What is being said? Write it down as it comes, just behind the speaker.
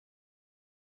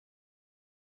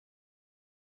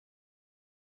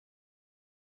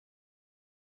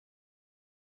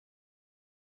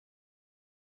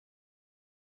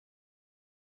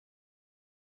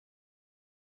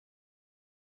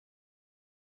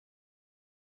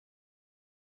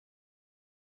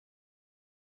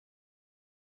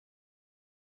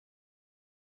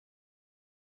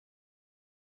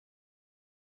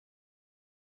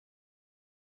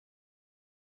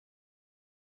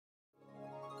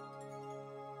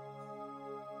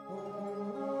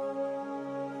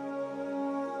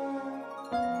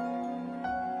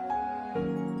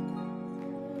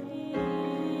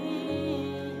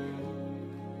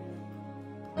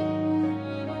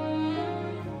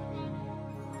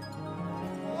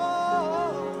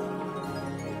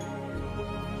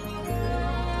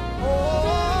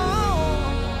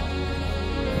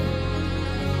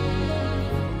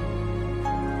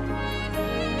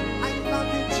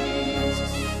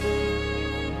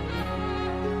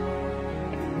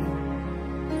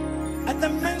at the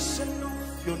mention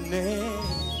of your name.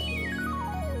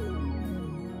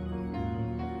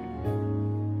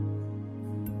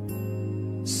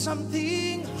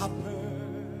 Something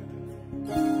happened,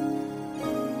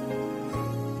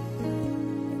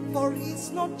 for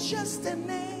it's not just a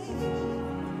name.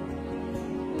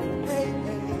 Hey,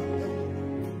 hey, hey.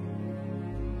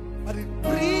 But it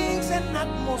brings an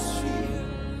atmosphere.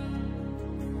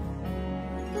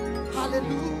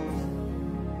 Hallelujah.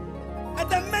 At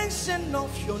the mention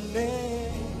of your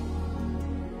name,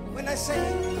 when I say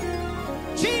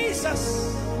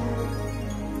Jesus,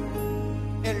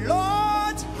 a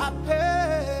lot happened.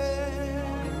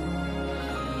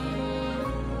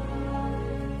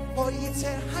 For it's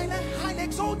a highly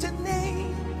exalted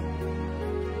name.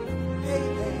 Hey,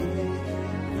 hey, hey, hey.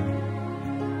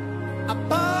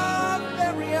 Above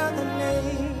every other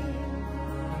name.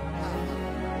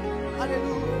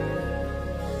 Hallelujah.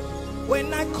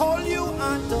 When I call you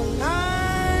Adonai,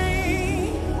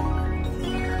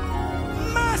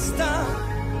 Master,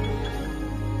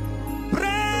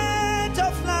 bread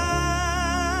of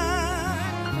life,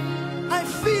 I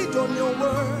feed on your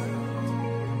word.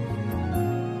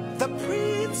 The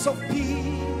Prince of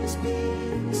Peace,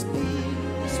 peace, peace,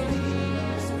 peace,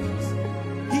 peace.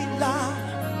 Healer,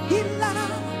 healer,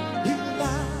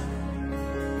 healer.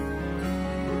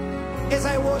 As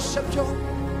I worship you,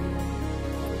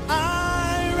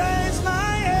 I raise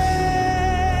my hands,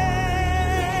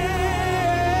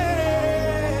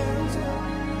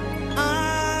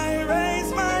 I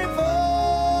raise my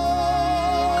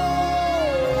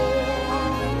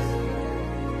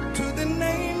voice to the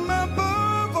name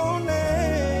above all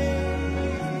names,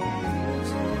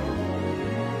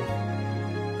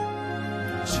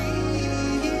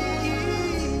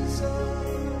 Jesus.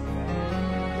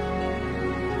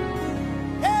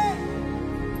 Hey,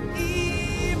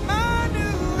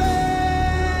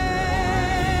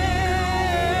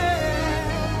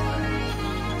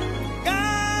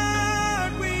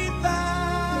 God with us,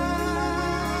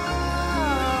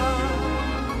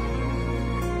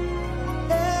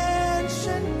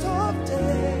 ancient of days,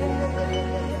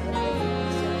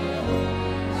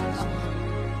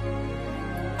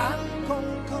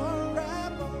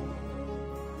 unconquerable.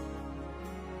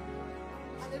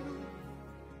 Hallelujah.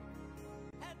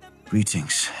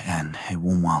 Greetings and a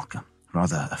warm welcome,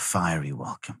 rather a fiery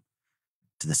welcome,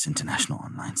 to this International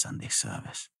Online Sunday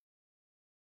service.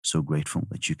 So grateful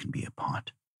that you can be a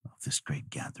part of this great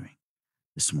gathering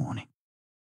this morning.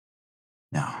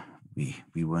 Now, we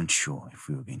weren't sure if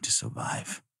we were going to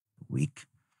survive the week,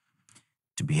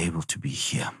 to be able to be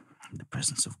here in the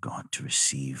presence of God, to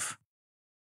receive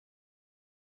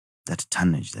that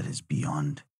tonnage that is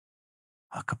beyond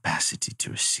our capacity to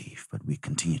receive. But we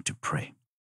continue to pray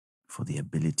for the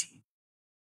ability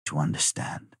to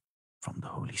understand from the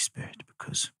Holy Spirit,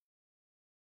 because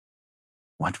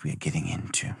what we are getting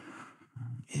into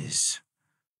is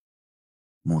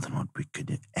more than what we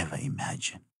could ever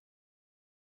imagine,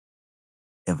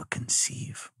 ever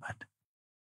conceive. But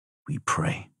we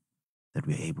pray that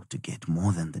we are able to get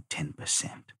more than the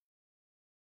 10%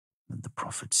 that the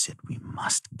prophet said we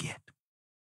must get.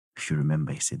 If you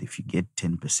remember, he said, if you get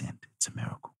 10%, it's a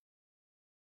miracle.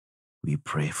 We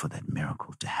pray for that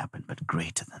miracle to happen, but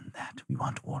greater than that, we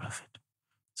want all of it.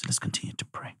 So let's continue to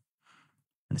pray.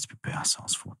 And let's prepare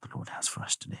ourselves for what the Lord has for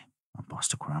us today. I'm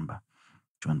Pastor Kuramba,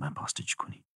 joined by Pastor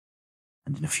Chikuni.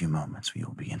 And in a few moments, we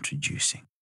will be introducing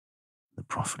the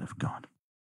prophet of God,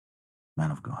 man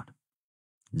of God,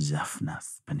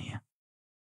 Zaphnathpaaneah,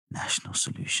 National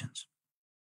Solutions.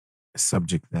 A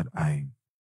subject that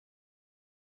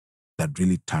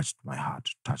really touched my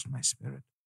heart, touched my spirit.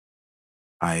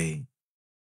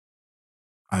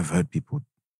 I've heard people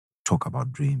talk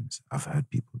about dreams. I've heard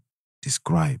people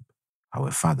describe how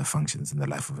a father functions in the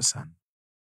life of a son.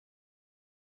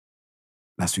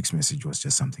 Last week's message was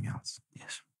just something else.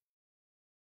 Yes.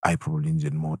 I probably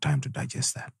needed more time to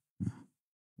digest that.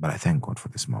 But I thank God for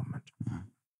this moment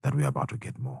that we are about to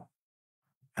get more.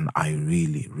 And I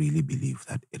really, really believe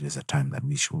that it is a time that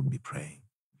we should be praying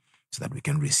so that we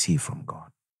can receive from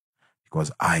God. Because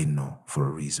I know for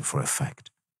a reason, for a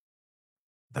fact,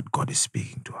 that God is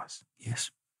speaking to us. Yes.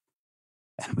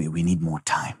 And we need more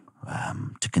time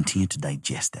to continue to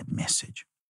digest that message.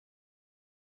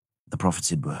 The prophet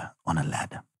said we're on a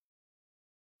ladder,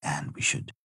 and we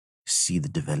should see the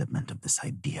development of this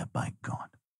idea by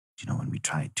God. You know, when we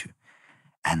tried to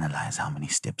analyze how many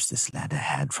steps this ladder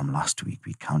had from last week,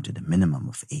 we counted a minimum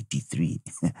of 83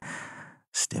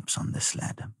 steps on this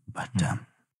ladder. But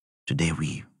today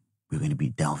we're going to be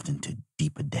delved into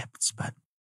deeper depths, but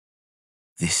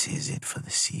this is it for the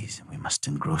season. We must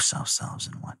engross ourselves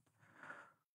in what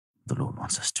the Lord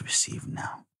wants us to receive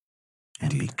now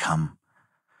and Indeed. become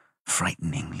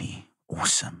frighteningly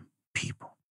awesome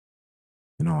people.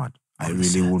 You know what? I On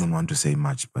this really earth. wouldn't want to say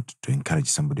much, but to encourage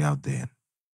somebody out there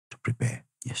to prepare.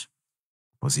 Yes,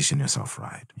 Position yourself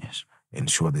right. yes,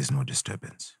 Ensure there's no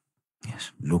disturbance.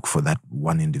 yes. Look for that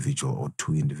one individual or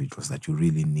two individuals that you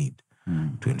really need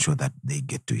to ensure that they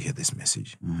get to hear this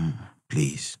message.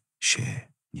 Please share.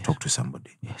 Yes. Talk to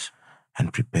somebody. Yes.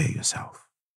 And prepare yourself.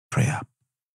 Pray up.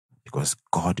 Because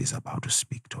God is about to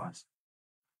speak to us.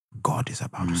 God is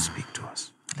about to speak to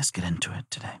us. Let's get into it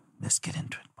today. Let's get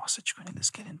into it, Pastor Chikwane.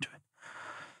 Let's get into it.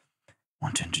 I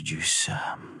want to introduce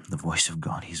the voice of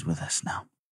God. He's with us now.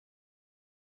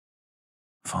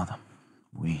 Father,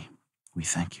 we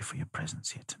thank you for your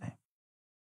presence here today.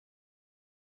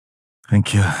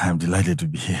 Thank you. I'm delighted to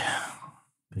be here.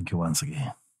 Thank you once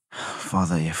again.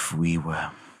 Father, if we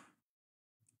were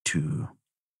to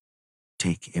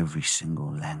take every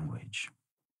single language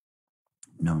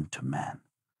known to man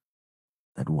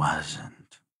that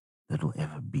wasn't, that'll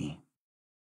ever be,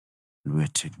 and we were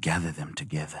to gather them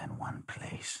together in one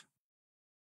place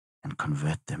and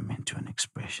convert them into an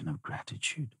expression of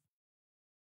gratitude,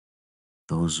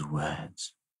 those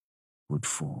words would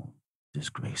fall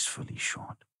disgracefully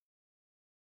short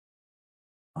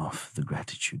of the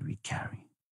gratitude we carry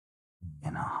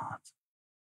in our hearts.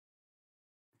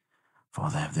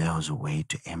 Father, if there was a way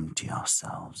to empty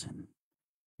ourselves in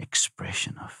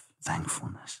expression of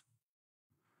thankfulness,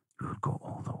 we would go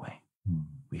all the way.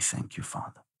 We thank you,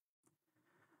 Father.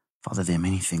 Father, there are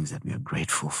many things that we are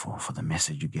grateful for the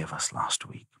message you gave us last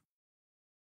week.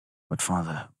 But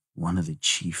Father, one of the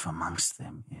chief amongst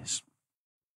them is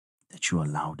that you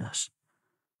allowed us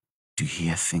to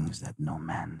hear things that no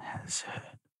man has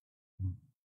heard.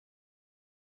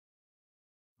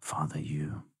 Father,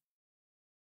 you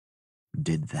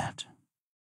did that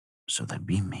so that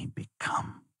we may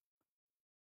become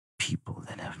people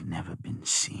that have never been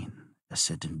seen, a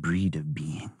certain breed of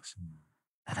beings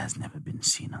that has never been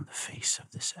seen on the face of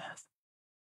this earth.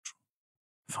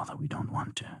 Father, we don't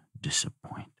want to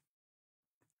disappoint.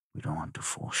 We don't want to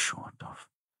fall short of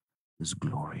this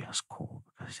glorious call,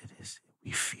 because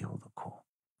we feel the call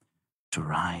to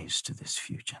rise to this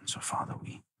future. And so, Father,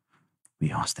 we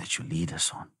ask that you lead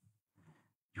us on.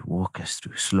 You walk us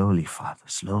through slowly, Father,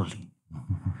 slowly.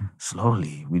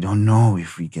 Slowly. We don't know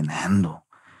if we can handle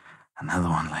another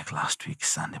one like last week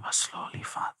Sunday, but slowly,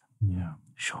 Father. Yeah.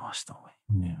 Show us the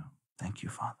way. Yeah. Thank you,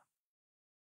 Father.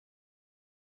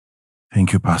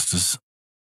 Thank you, pastors.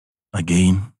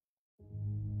 Again,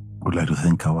 I would like to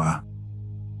thank our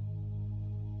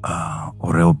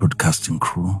Oreo broadcasting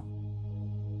crew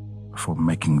for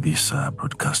making this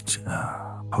broadcast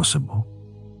possible.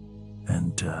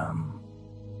 And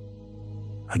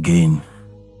again,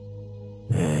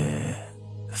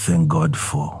 thank God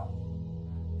for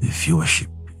the viewership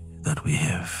that we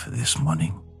have this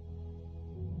morning.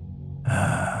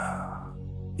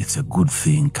 It's a good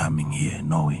thing coming here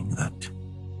knowing that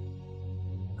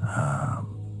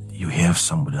you have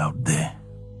somebody out there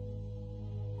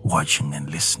watching and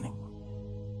listening.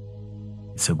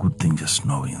 It's a good thing just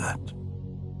knowing that.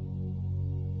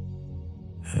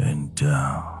 And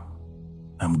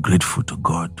I'm grateful to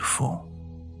God for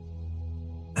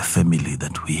the family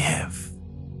that we have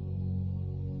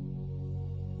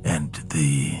and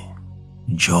the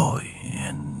joy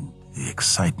and the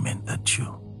excitement that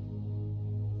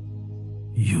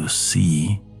you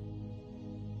see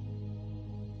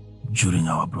during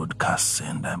our broadcasts,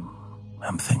 and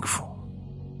I'm thankful.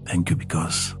 Thank you,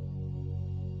 because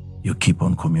you keep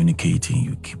on communicating,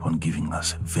 you keep on giving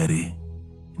us very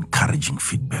encouraging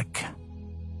feedback.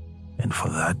 And for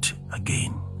that,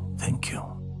 again, thank you.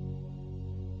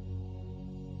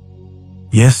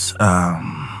 Yes,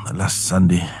 last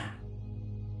Sunday,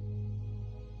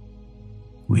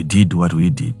 we did what we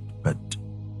did, but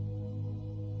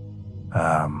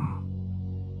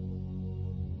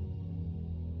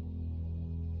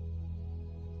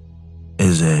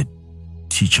as a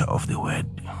teacher of the word,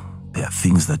 there are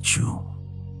things that you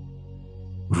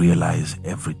realize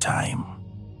every time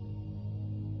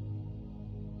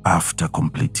after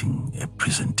completing a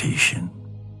presentation,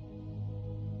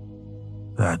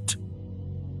 that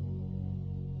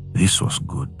this was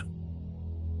good.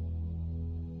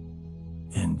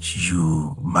 And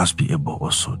you must be able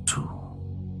also to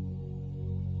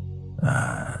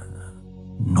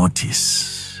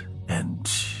notice and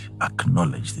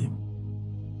acknowledge the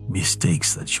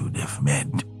mistakes that you would have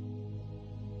made.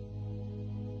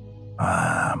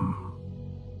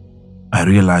 I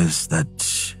realized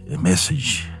that a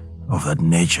message of that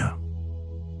nature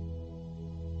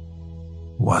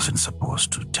wasn't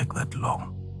supposed to take that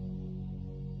long.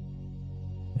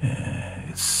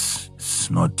 it's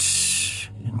not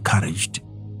encouraged,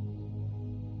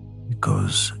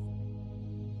 because,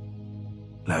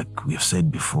 like we have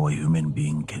said before, a human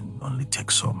being can only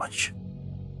take so much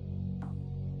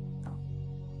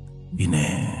in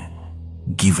a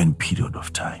given period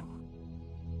of time.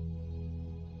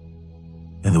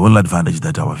 And the only advantage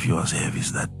that our viewers have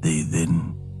is that they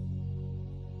then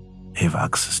have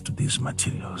access to these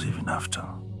materials even after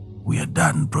we are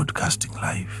done broadcasting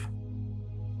live.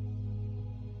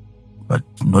 But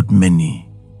not many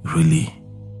really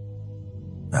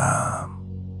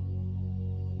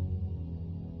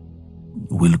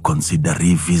will consider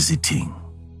revisiting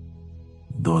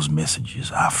those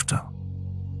messages after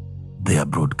they are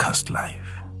broadcast live,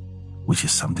 which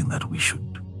is something that we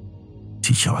should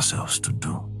teach ourselves to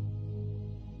do,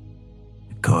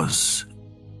 because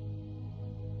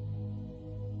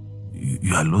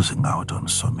you are losing out on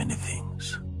so many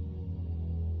things,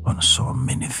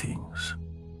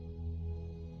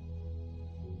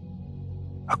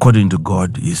 According to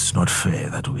God, it's not fair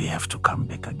that we have to come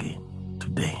back again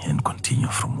today and continue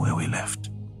from where we left.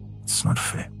 It's not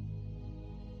fair.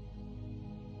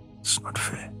 It's not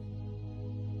fair.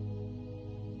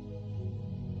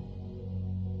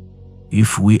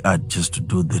 If we are just to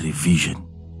do the revision,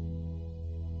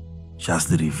 just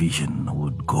the revision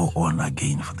would go on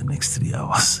again for the next 3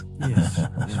 hours. Yes.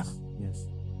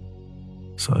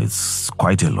 So it's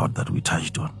quite a lot that we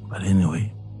touched on. But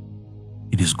anyway,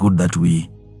 it is good that we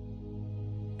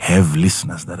have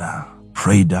listeners that are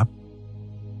prayed up,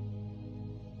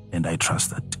 and I trust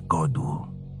that God will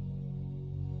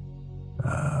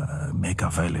make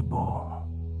available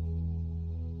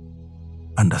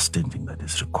understanding that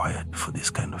is required for this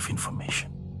kind of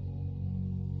information.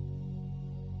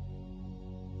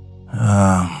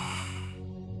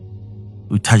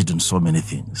 We touched on so many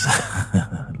things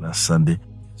last Sunday.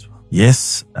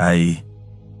 Yes, like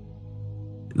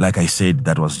I said,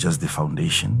 that was just the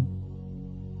foundation.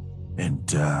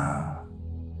 And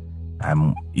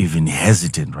I'm even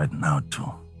hesitant right now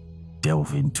to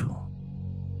delve into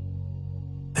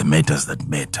the matters that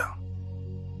matter,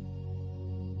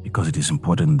 because it is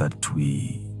important that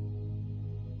we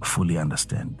fully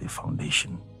understand the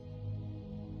foundation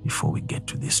before we get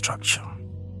to this structure.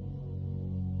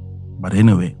 But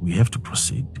anyway, we have to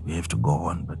proceed. We have to go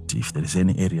on. But if there is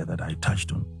any area that I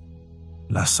touched on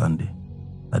last Sunday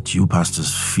that you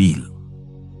pastors feel,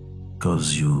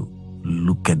 because you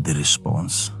look at the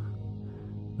response,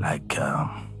 like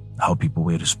how people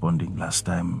were responding last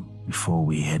time before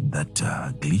we had that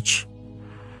glitch,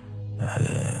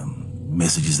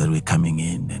 messages that were coming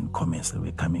in and comments that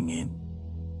were coming in.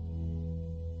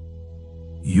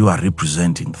 You are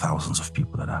representing thousands of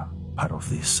people that are part of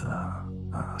this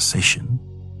session.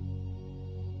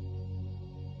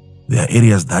 There are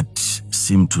areas that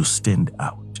seem to stand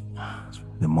out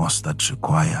the most, that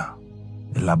require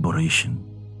elaboration,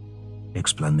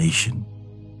 explanation,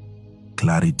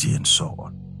 clarity, and so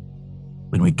on.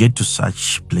 When we get to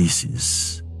such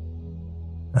places,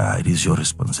 it is your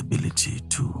responsibility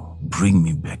to bring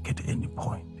me back at any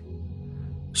point,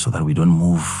 so that we don't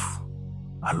move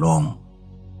along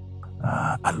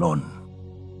alone.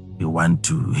 We want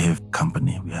to have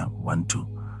company. We want to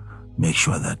make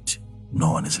sure that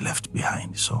no one is left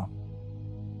behind. So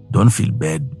don't feel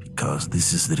bad, because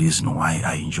this is the reason why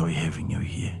I enjoy having you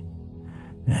here.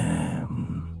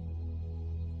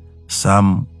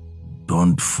 Some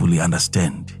don't fully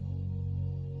understand.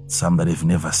 Some that have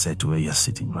never sat where you're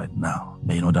sitting right now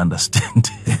may not understand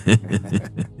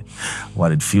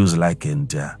what it feels like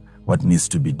and what needs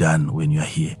to be done when you're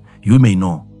here. You may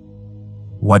know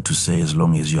what to say as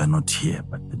long as you are not here,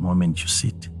 but the moment you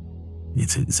sit,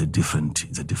 it's a different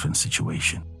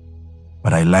situation.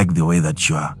 But I like the way that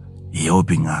you are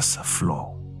helping us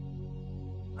flow.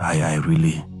 I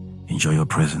really enjoy your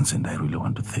presence, and I really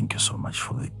want to thank you so much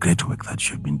for the great work that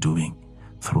you've been doing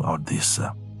throughout this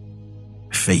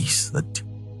phase that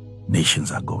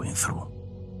nations are going through.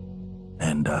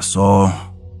 And so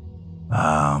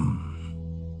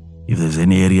if there's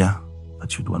any area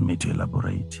that you'd want me to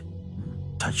elaborate,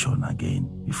 touch on again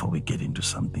before we get into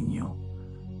something new,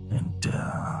 and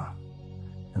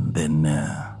then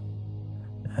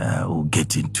we'll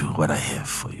get into what I have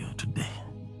for you today.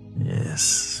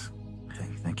 Yes.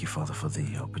 Thank you, Father, for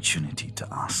the opportunity to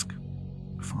ask.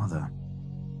 Father,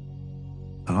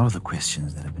 a lot of the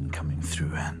questions that have been coming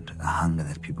through and a hunger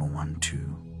that people want to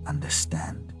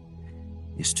understand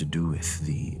is to do with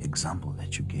the example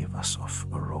that you gave us of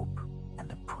a rope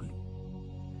and a pulley.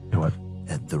 What?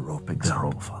 The rope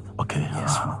example, Father. Okay.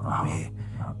 Yes, Father. Where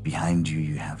behind you,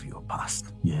 you have your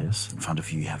past. Yes. In front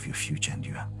of you, you have your future, and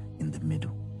you are in the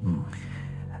middle.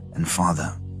 And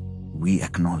Father, we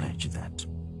acknowledge that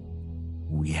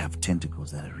we have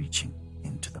tentacles that are reaching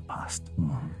into the past,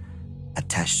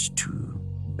 attached to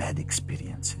bad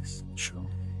experiences,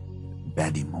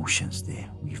 bad emotions there.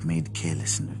 We've made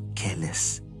careless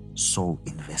soul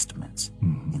investments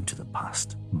into the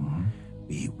past.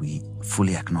 We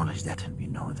fully acknowledge that, and we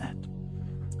know that.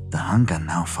 The hunger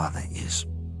now, Father, is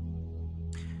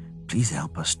please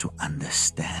help us to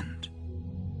understand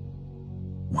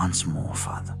once more,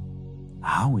 Father,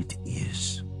 how it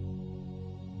is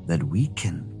that we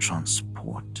can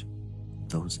transport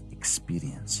those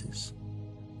experiences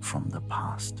from the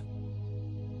past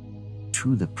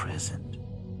to the present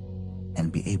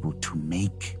and be able to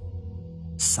make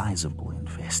sizable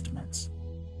investments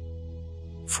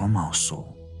from our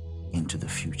soul into the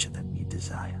future that we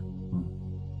desire.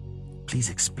 Please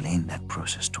explain that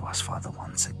process to us, Father,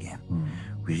 once again.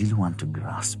 We really want to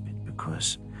grasp it,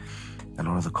 because a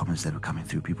lot of the comments that were coming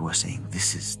through, people were saying,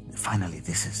 this is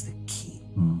the key.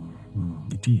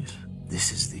 It is.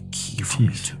 This is the key for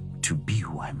me to be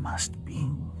who I must be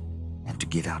and to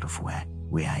get out of where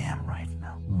I am right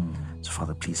now. So,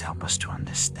 Father, please help us to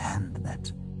understand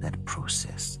that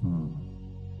process.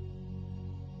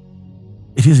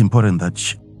 It is important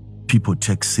that people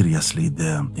take seriously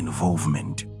their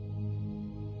involvement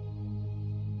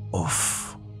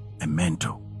of a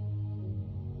mentor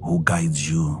who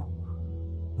guides you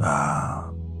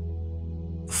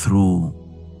through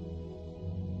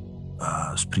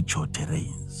spiritual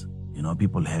terrains. You know,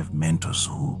 people have mentors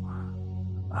who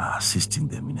are assisting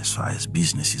them in as far as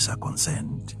businesses are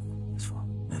concerned,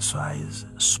 as far as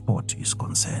sport is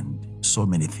concerned, so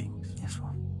many things.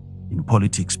 In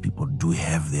politics, people do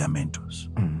have their mentors.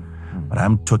 But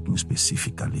I'm talking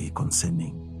specifically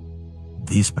concerning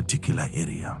this particular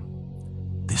area,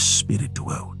 the spirit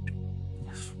world.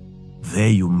 There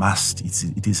you must,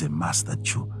 it is a must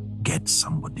that you get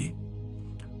somebody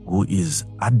who is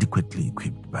adequately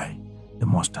equipped by the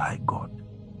Most High God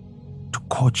to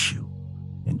coach you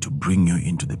and to bring you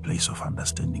into the place of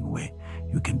understanding where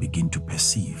you can begin to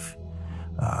perceive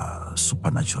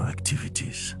supernatural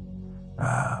activities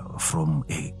from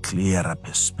a clearer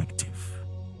perspective.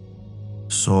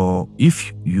 So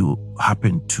if you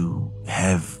happen to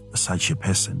have such a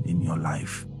person in your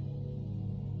life,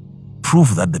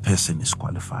 prove that the person is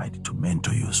qualified to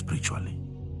mentor you spiritually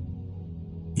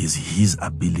is his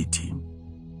ability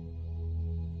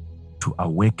to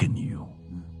awaken you,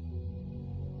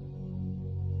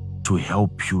 to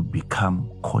help you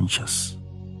become conscious,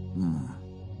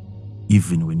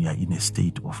 even when you are in a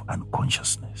state of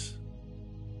unconsciousness.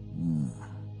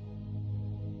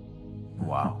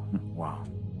 Wow.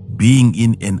 Being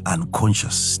in an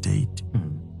unconscious state,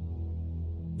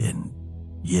 and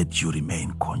yet you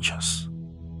remain conscious.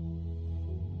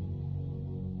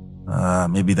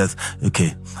 Maybe that's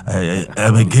okay.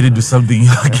 I'm getting to something.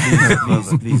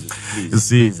 Please, You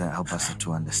see, please help us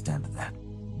to understand that.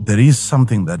 there is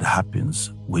something that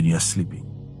happens when you are sleeping.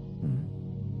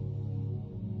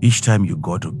 Each time you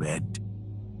go to bed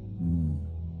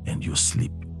and you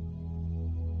sleep,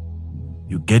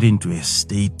 you get into a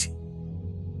state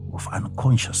of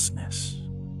unconsciousness.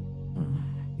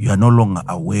 You are no longer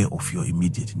aware of your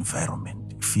immediate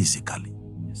environment physically.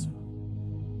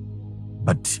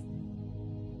 But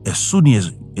as soon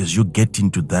as you get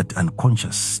into that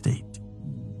unconscious state,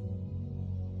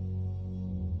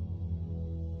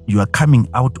 you are coming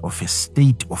out of a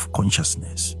state of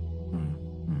consciousness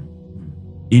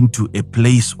into a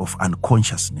place of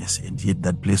unconsciousness, and yet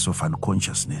that place of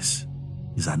unconsciousness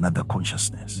is another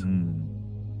consciousness.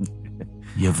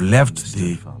 You have left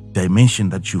the dimension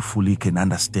that you fully can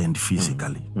understand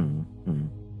physically,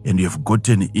 and you have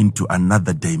gotten into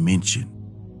another dimension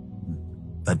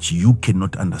that you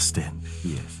cannot understand.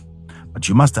 Yes. But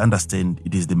you must understand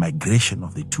it is the migration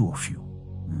of the two of you.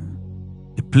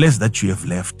 The place that you have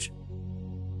left,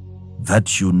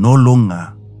 that you no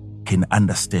longer can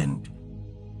understand,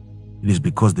 it is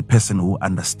because the person who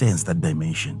understands that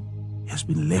dimension has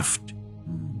been left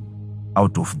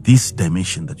out of this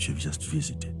dimension that you've just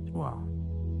visited. Wow.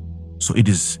 So it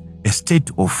is a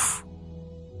state of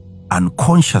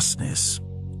unconsciousness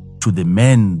to the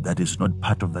man that is not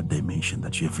part of that dimension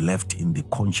that you have left in the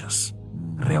conscious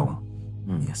realm.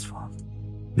 Yes, Father.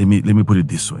 Let me put it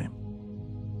this way.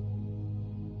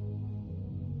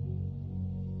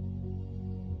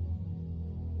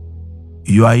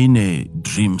 You are in a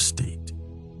dream state,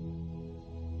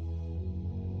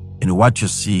 and what you're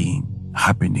seeing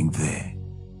happening there,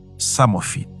 some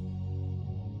of it,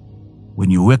 when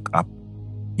you wake up,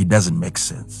 it doesn't make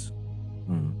sense.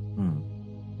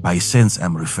 By sense,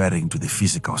 I'm referring to the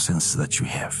physical sense that you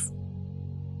have.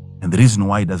 And the reason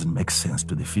why it doesn't make sense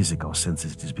to the physical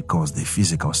senses is because the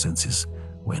physical senses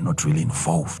were not really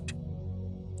involved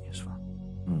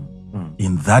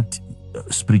in that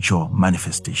spiritual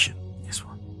manifestation.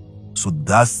 So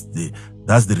that's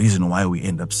the reason why we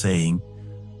end up saying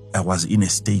I was in a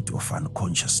state of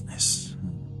unconsciousness.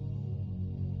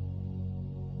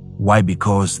 Why?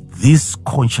 Because this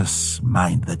conscious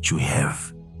mind that you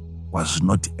have was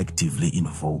not actively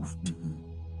involved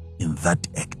in that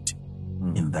act,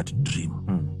 in that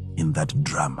dream, in that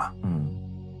drama.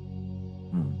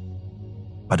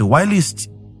 But whilst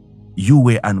you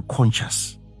were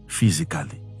unconscious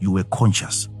physically, you were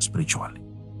conscious spiritually.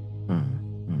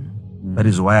 That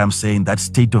is why I'm saying that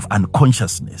state of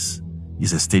unconsciousness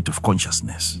is a state of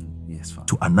consciousness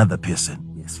to another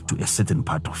person, to a certain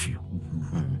part of you.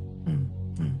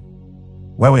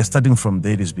 Why we're starting from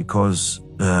there is because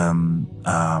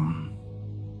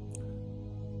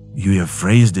you have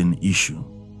raised an issue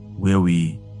where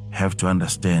we have to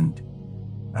understand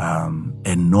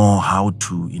and know how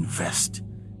to invest,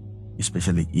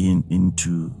 especially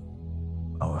into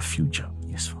our future.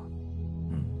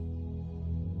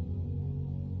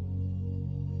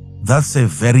 That's a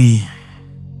very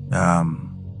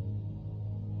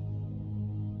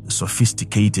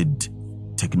sophisticated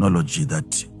technology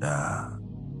that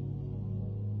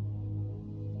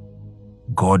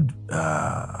God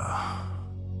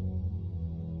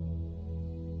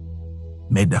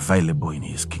made available in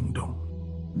His kingdom.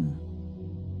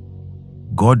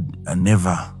 God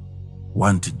never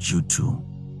wanted you to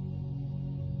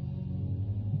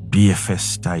be a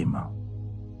first timer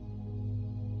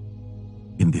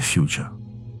in the future.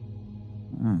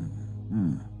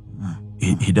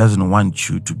 He doesn't want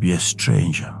you to be a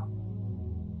stranger.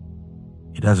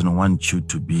 He doesn't want you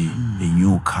to be a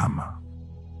newcomer.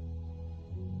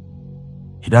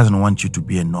 He doesn't want you to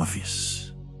be a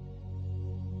novice.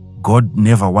 God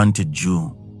never wanted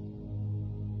you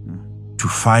to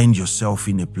find yourself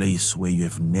in a place where you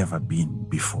have never been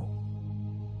before.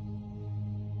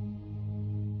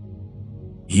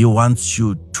 He wants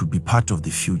you to be part of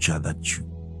the future that you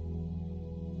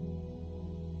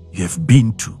have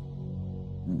been to.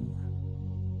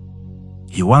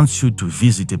 He wants you to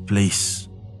visit a place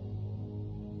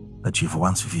that you've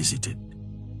once visited.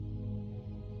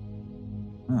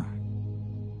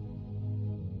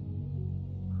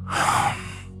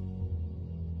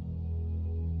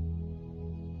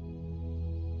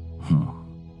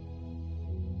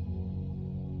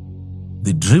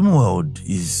 The dream world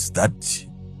is that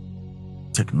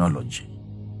technology.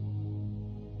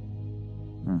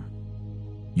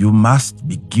 You must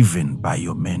be given by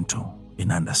your mentor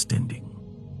an understanding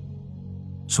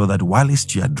so that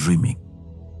whilst you are dreaming,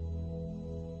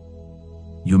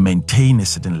 you maintain a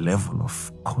certain level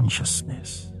of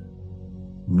consciousness,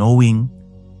 knowing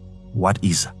what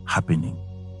is happening,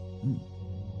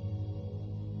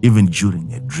 even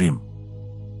during a dream.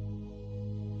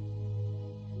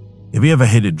 Have you ever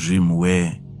had a dream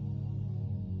where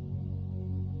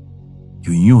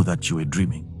you knew that you were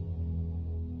dreaming?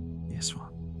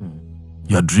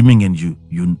 You are dreaming and you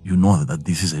know that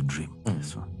this is a dream.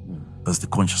 That's the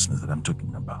consciousness that I'm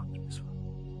talking about.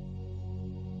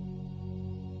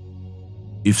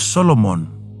 If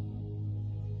Solomon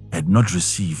had not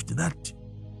received that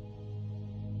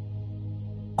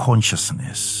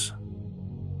consciousness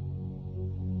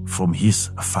from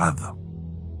his father,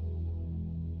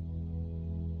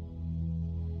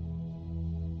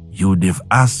 he would have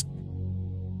asked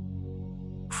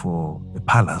for a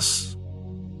palace.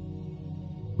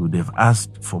 He would have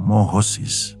asked for more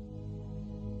horses.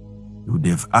 He would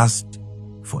have asked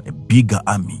for a bigger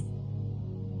army.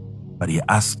 But he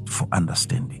asked for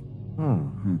understanding.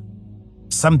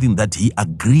 Something that he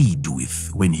agreed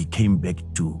with when he came back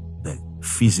to the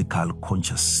physical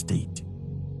conscious state.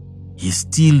 He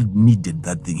still needed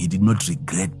that thing. He did not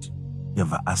regret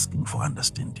ever asking for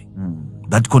understanding.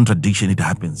 That contradiction, it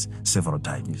happens several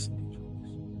times.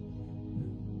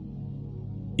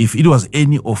 If it was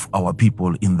any of our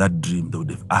people in that dream, they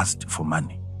would have asked for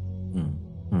money.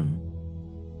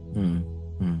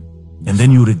 And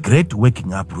then you regret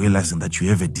waking up realizing that you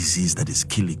have a disease that is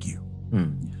killing you.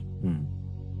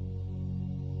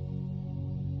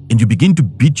 And you begin to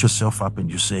beat yourself up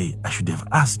and you say, I should have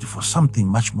asked for something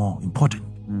much more important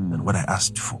than what I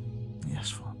asked for.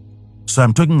 So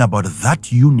I'm talking about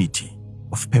that unity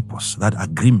of purpose, that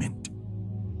agreement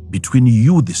between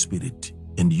you, the spirit,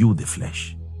 and you, the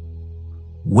flesh,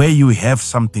 where you have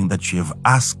something that you have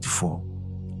asked for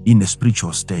in a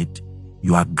spiritual state,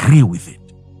 you agree with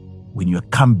it when you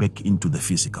come back into the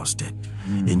physical state.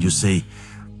 And you say,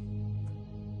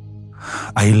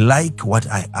 I like what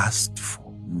I asked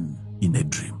for. in a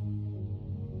dream.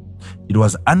 It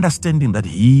was understanding that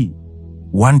he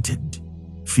wanted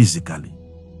physically,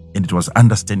 and it was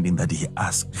understanding that he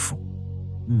asked for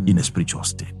in a spiritual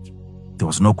state. There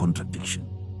was no contradiction.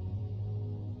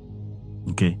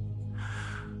 Okay?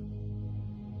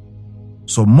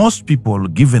 So most people,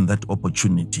 given that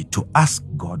opportunity to ask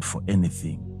God for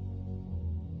anything,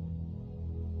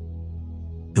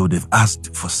 they would have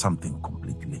asked for something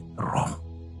completely wrong.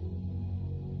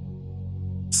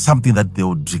 Something that they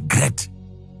would regret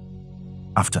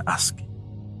after asking.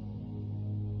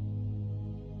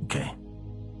 Okay.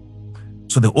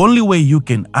 So the only way you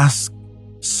can ask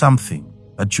something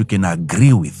that you can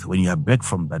agree with when you are back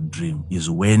from that dream is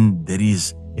when there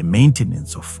is a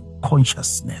maintenance of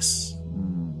consciousness.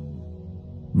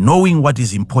 Knowing what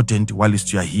is important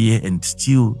whilst you are here, and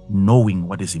still knowing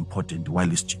what is important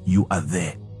whilst you are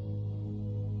there.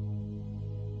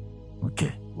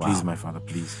 Okay. Wow. Please, my father,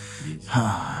 please.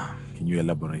 Can you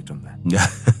elaborate on that?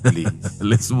 Please.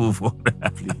 Let's move on.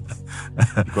 Please.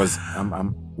 Because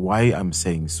why I'm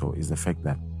saying so is the fact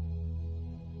that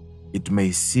it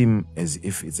may seem as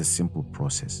if it's a simple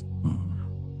process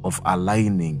of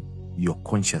aligning your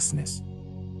consciousness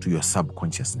to your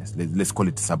subconsciousness. Let's call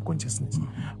it subconsciousness,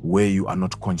 where you are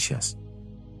not conscious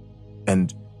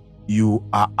and you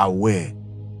are aware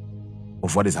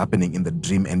of what is happening in the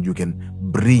dream, and you can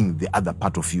bring the other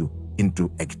part of you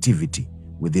into activity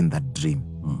within that dream.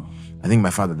 I think,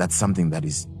 my father, that's something that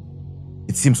is,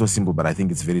 it seems so simple, but I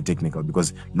think it's very technical,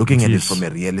 because looking at it from a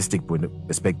realistic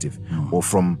perspective or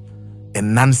from a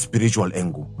non-spiritual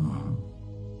angle,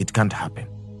 it can't happen.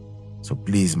 So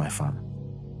please, my father.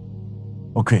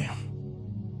 Okay.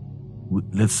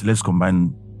 Let's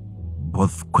combine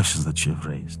both questions that you have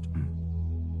raised.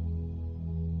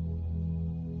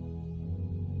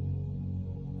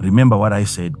 Remember what I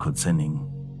said concerning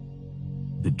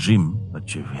the dream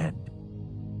that you've had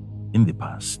in the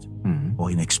past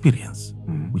or in experience,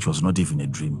 which was not even a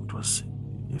dream, it was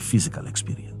a physical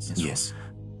experience. Yes.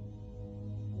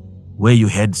 Where you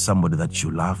had somebody that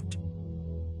you loved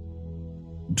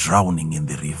drowning in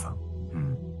the river.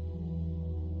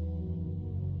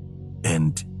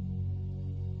 And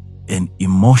an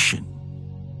emotion,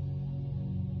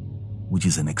 which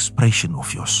is an expression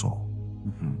of your soul,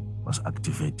 was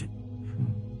activated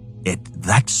at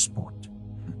that spot,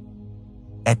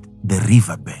 at the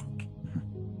riverbank.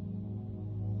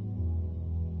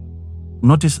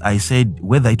 Notice I said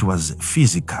whether it was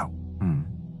physical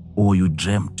or you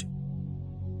dreamt.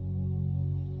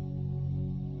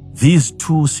 These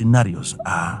two scenarios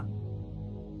are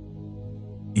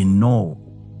in no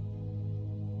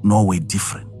way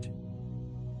different.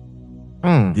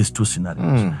 These two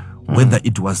scenarios. Whether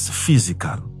it was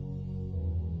physical,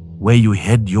 where you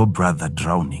had your brother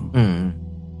drowning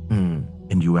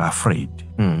and you were afraid,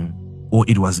 or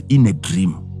it was in a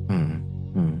dream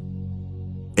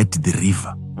at the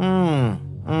river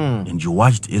and you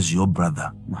watched as your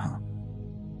brother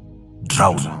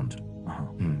drowned.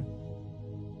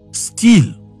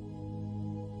 Still,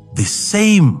 the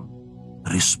same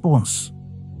response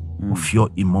of your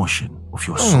emotion, of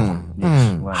your soul,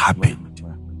 happened.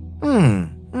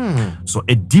 So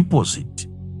a deposit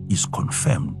is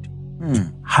confirmed.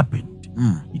 It happened.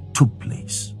 It took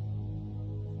place.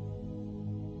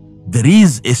 There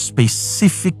is a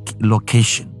specific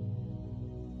location,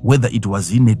 whether it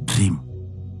was in a dream.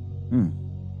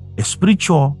 A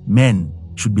spiritual man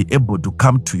should be able to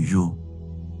come to you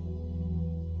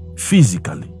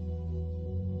physically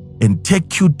and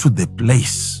take you to the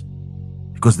place,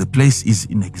 because the place is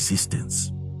in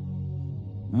existence.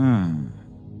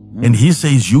 And he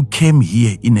says you came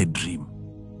here in a dream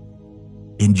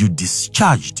and you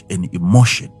discharged an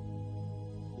emotion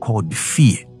called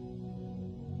fear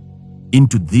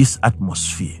into this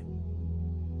atmosphere.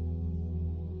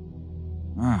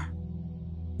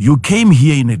 You came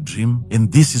here in a dream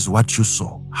and this is what you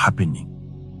saw happening.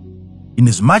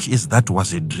 Inasmuch as that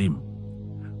was a dream,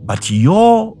 but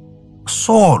your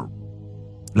soul,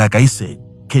 like I said,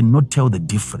 cannot tell the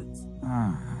difference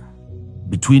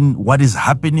between what is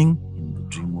happening in the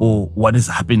dream or what is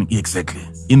happening exactly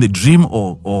in the dream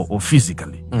or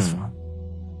physically.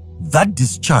 That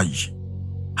discharge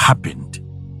happened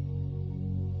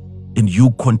and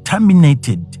you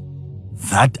contaminated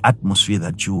that atmosphere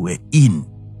that you were in,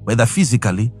 whether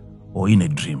physically or in a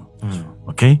dream.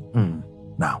 Okay?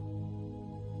 Now,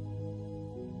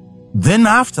 then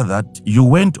after that, you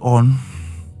went on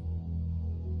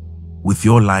with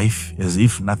your life as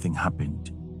if nothing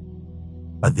happened.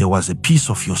 But there was a piece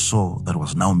of your soul that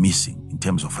was now missing in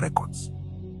terms of records.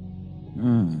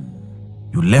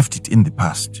 You left it in the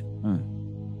past.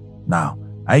 Now,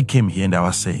 I came here and I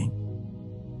was saying,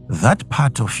 that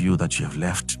part of you that you have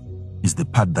left is the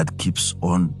part that keeps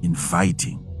on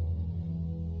inviting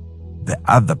the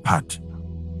other part.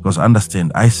 Because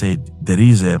understand, I said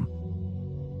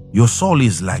your soul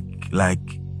is like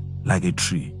a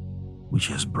tree which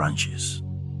has branches.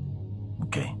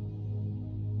 Okay.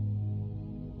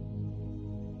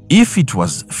 If it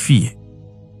was fear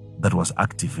that was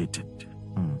activated,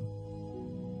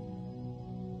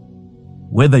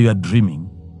 whether you are dreaming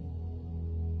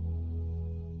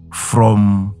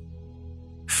from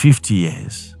 50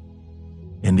 years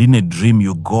and in a dream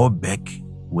you go back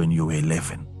when you were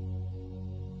 11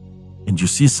 and you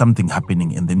see something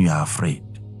happening and then you are afraid.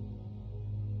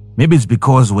 Maybe it's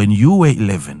because when you were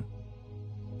 11,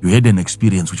 you had an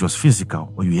experience which was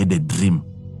physical, or you had a dream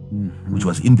which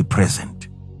was in the present.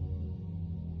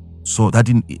 So that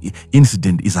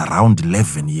incident is around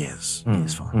 11 years.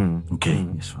 Yes, Father. Okay.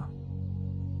 Yes, Father.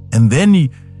 And then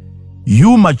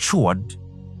you matured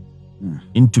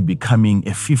into becoming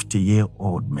a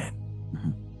 50-year-old man.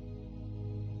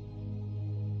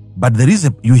 But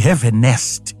you have a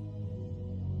nest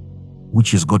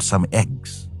which has got some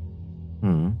eggs.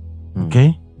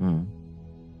 Okay?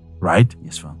 Right?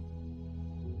 Yes, Father.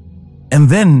 And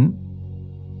then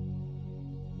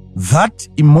that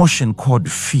emotion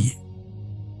called fear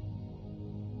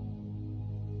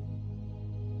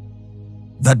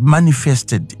that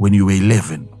manifested when you were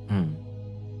 11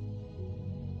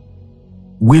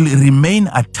 will remain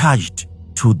attached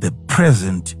to the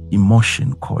present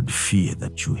emotion called fear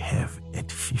that you have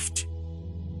at 50.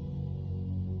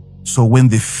 So when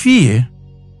the fear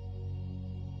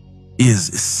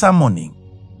is summoning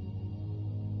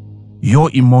your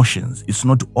emotions, it's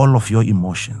not all of your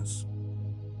emotions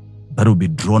that will be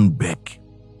drawn back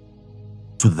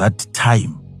to that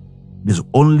time. There's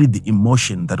only the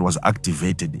emotion that was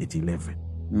activated at 11.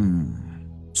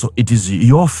 So it is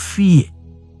your fear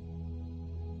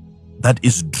that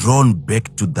is drawn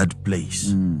back to that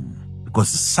place because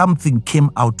something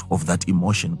came out of that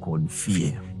emotion called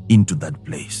fear into that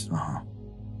place.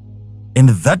 And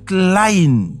that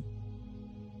line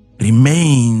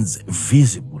remains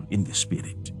visible in the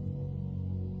spirit.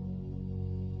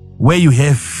 Where you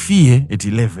have fear at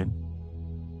 11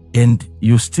 and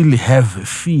you still have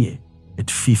fear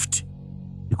at 50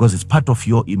 because it's part of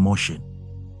your emotion,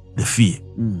 the fear.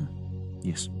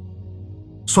 Yes.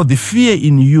 So the fear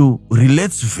in you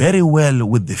relates very well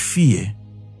with the fear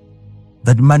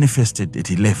that manifested at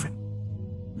 11.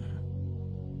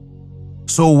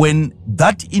 So when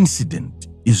that incident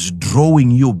is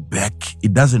drawing you back,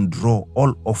 it doesn't draw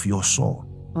all of your soul.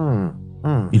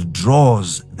 It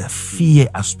draws the fear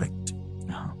aspect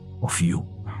of you.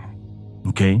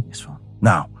 Okay? Yes, Father.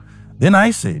 Now, then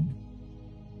I said,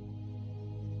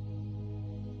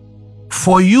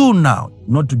 for you now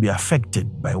not to be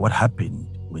affected by what happened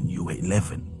when you were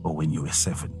 11 or when you were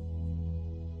 7,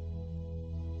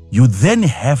 you then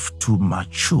have to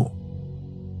mature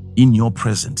in your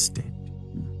present state,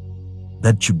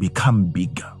 that you become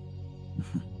bigger.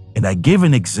 And I gave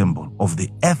an example of the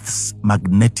Earth's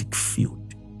magnetic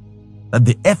field, that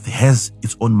the Earth has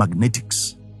its own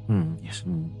magnetics. Yes.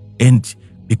 And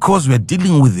because we are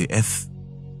dealing with the Earth,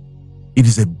 it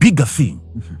is a bigger thing.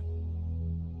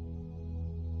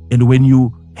 And when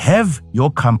you have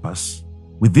your compass,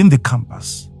 within the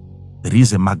compass, there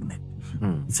is a magnet.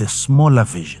 It's a smaller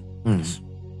version.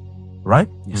 Right?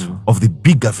 Yes. Of the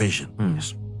bigger version.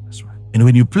 Yes. That's right. And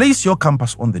when you place your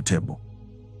compass on the table,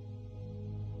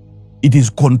 it is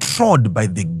controlled by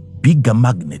the bigger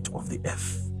magnet of the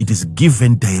Earth. It is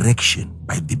given direction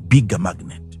by the bigger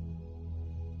magnet.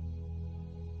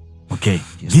 Okay?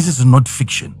 Yes. This is not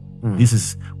fiction. This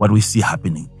is what we see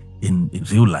happening in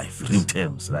real life, real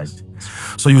terms, right?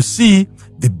 So you see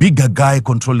the bigger guy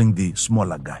controlling the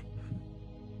smaller guy.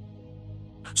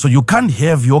 So you can't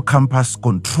have your compass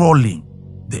controlling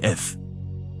the Earth,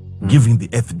 giving the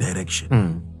Earth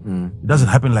direction. It doesn't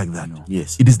happen like that. No.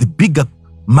 Yes. It is the bigger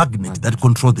magnet that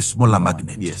controls the smaller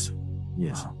magnet. Yes.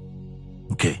 Yes.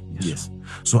 Okay. Yes.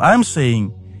 So I'm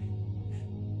saying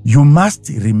you must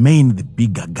remain the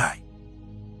bigger guy.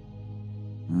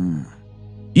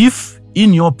 If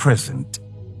in your present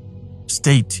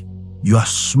state you are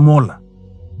smaller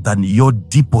than your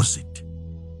deposit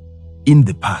in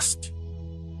the past,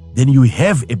 then you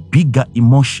have a bigger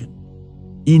emotion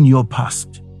in your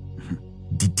past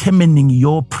determining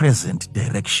your present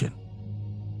direction.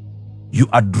 You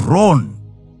are drawn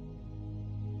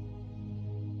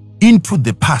into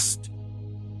the past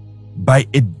by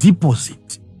a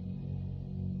deposit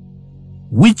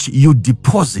which you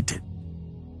deposited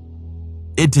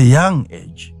at a young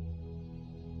age.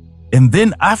 And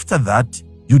then after that,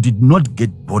 You did not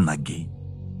get born again.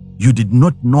 You did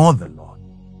not know the Lord.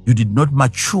 You did not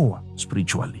mature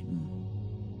spiritually.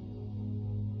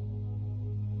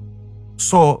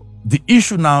 So the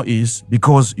issue now is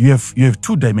because you have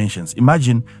two dimensions.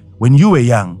 Imagine when you were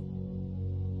young,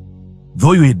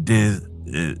 though you had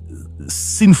the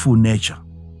sinful nature,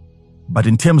 but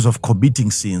in terms of committing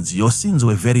sins, your sins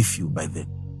were very few by then.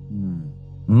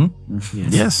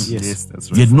 Yes, that's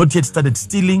you had not yet started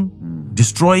stealing,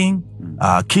 destroying,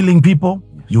 killing people.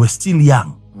 You were still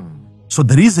young. So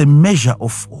there is a measure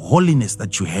of holiness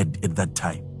that you had at that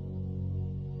time,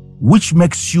 which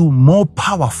makes you more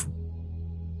powerful.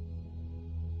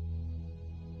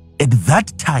 At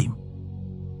that time.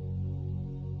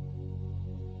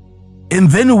 And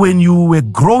then when you were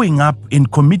growing up and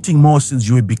committing more sins,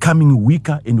 you were becoming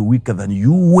weaker and weaker than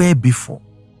you were before.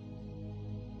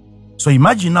 So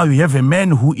imagine now you have a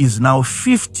man who is now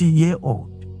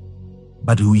 50-year-old,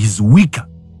 but who is weaker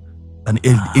than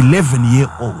an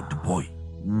 11-year-old boy.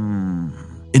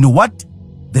 And what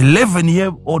the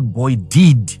 11-year-old boy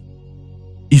did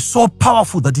is so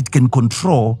powerful that it can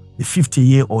control the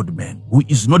 50-year-old man who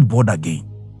is not born again.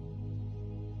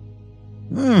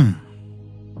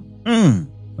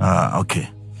 Okay.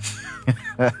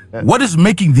 What is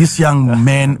making this young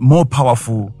man more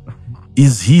powerful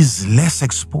is his less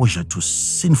exposure to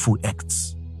sinful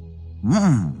acts.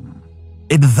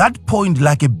 At that point,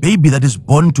 like a baby that is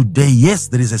born today, yes,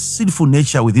 there is a sinful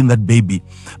nature within that baby,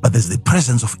 but there's the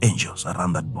presence of angels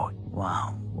around that boy.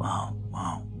 Wow.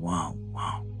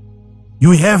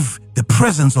 You have the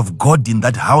presence of God in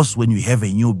that house when you have a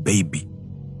new baby.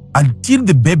 Until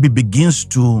the baby begins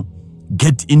to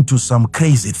get into some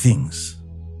crazy things,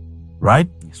 right?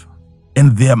 Yes.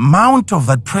 And the amount of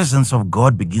that presence of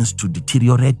God begins to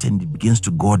deteriorate and it begins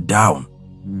to go down.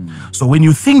 So when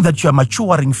you think that you are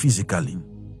maturing physically,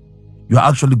 you are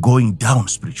actually going down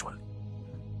spiritually.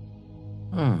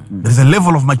 There's a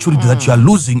level of maturity that you are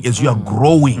losing as you are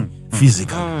growing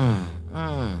physically.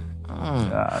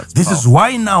 This is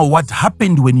why now what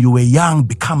happened when you were young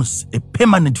becomes a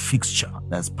permanent fixture.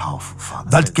 That's powerful, Father.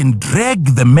 That can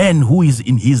drag the man who is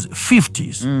in his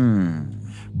 50s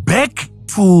back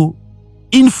to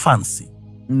infancy.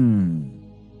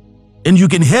 And you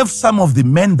can have some of the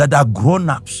men that are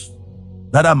grown-ups,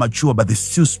 that are mature, but they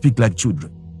still speak like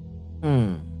children.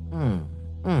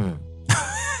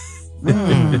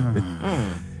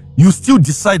 You still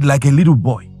decide like a little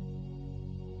boy.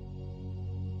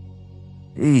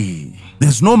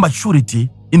 There's no maturity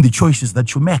in the choices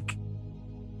that you make.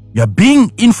 You are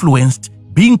being influenced,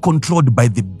 being controlled by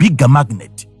the bigger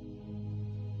magnet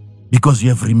because you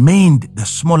have remained the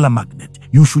smaller magnet.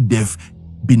 You should have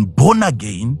been born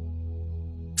again,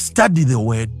 study the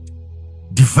word,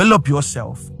 develop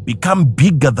yourself, become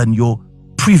bigger than your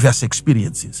previous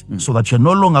experiences so that you're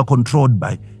no longer controlled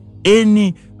by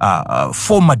any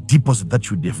former deposit that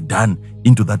you would have done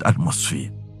into that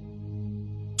atmosphere.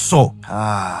 So,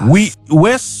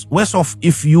 worse off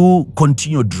if you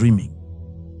continue dreaming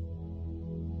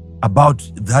about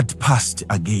that past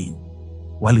again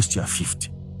while you are 50.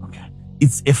 Okay.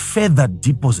 It's a further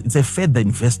deposit, it's a further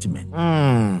investment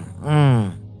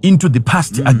into the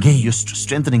past again. You're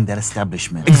strengthening that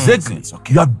establishment. Exactly.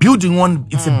 Okay. You are building one,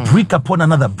 it's a brick upon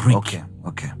another brick.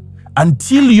 Okay.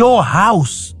 Until your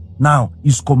house now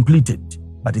is completed,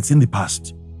 but it's in the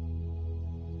past.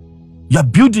 You are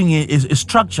building a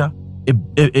structure,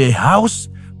 a house,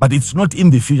 but it's not in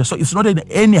the future. So it's not in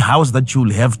any house that you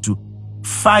will have to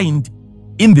find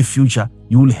in the future.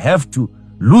 You will have to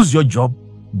lose your job,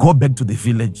 go back to the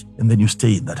village, and then you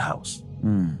stay in that house.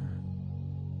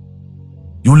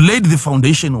 You laid the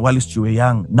foundation whilst you were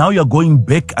young. Now you're going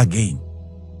back again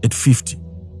at 50.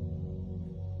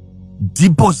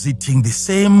 Depositing the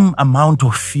same amount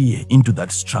of fear into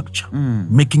that structure,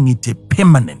 making it a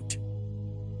permanent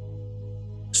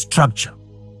structure.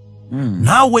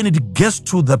 Now when it gets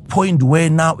to the point where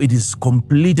now it is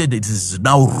completed, it is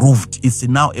now roofed, it's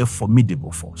now a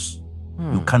formidable force.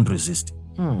 You can't resist it.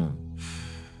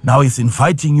 Now it's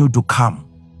inviting you to come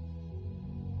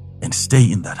and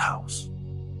stay in that house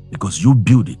because you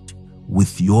build it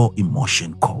with your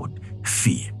emotion called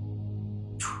fear.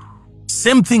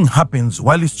 Same thing happens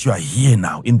whilst you are here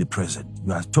now in the present.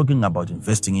 You are talking about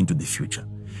investing into the future.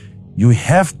 You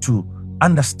have to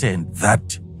understand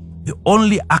that the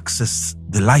only access,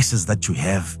 the license that you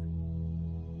have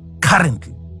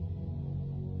currently,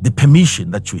 the permission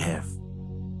that you have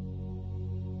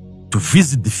to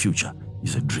visit the future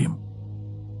is a dream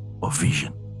or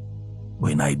vision or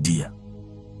an idea,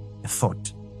 a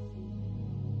thought.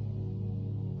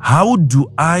 How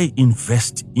do I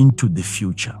invest into the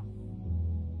future?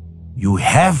 you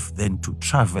have then to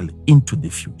travel into the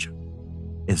future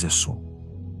as a soul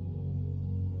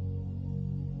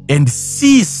and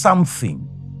see something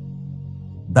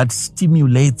that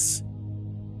stimulates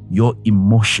your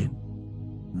emotion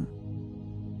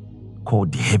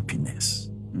called happiness.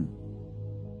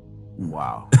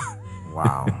 Wow.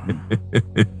 Wow.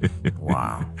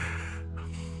 Wow.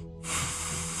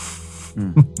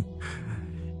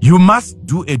 You must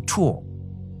do a tour.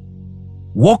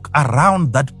 Walk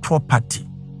around that property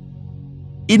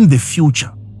in the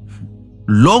future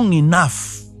long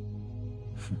enough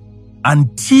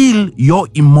until your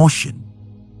emotion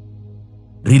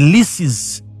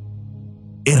releases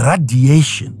a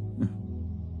radiation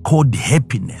called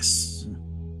happiness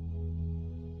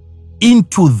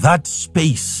into that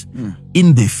space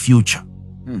in the future.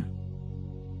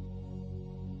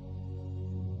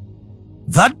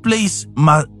 That place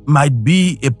might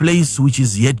be a place which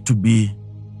is yet to be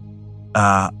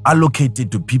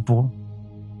allocated to people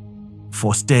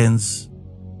for stands,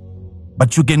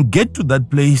 but you can get to that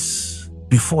place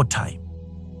before time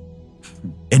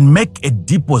and make a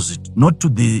deposit, not to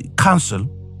the council,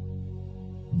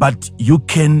 but you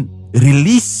can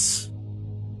release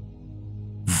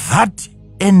that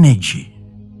energy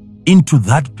into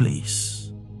that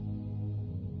place.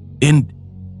 And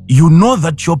you know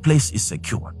that your place is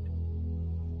secured.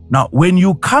 Now, when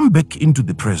you come back into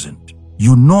the present,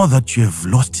 you know that you have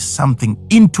lost something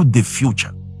into the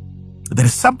future. There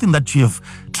is something that you have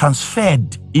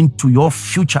transferred into your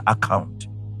future account.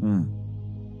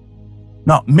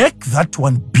 Now, make that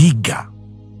one bigger.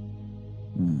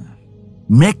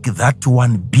 Make that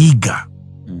one bigger.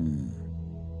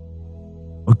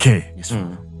 Okay. Yes,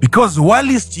 Because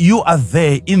whilst you are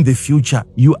there in the future,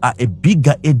 you are a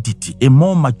bigger entity, a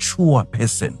more mature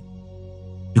person.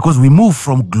 Because we move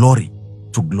from glory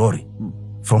to glory,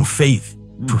 from faith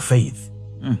to faith.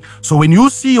 So when you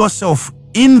see yourself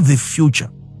in the future,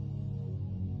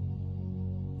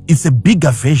 it's a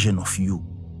bigger version of you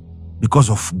because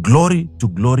of glory to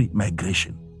glory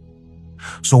migration.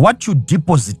 So what you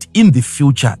deposit in the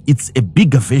future, it's a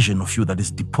bigger version of you that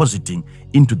is depositing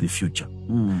into the future.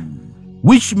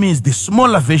 Which means the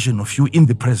smaller version of you in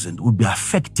the present will be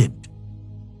affected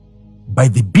by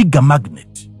the bigger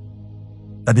magnet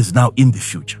that is now in the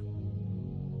future.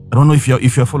 I don't know if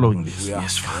you're following this.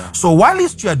 Yes. So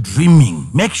whilst you are dreaming,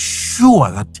 make sure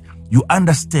that you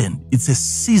understand it's a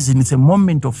season, it's a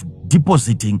moment of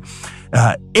depositing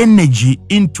energy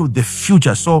into the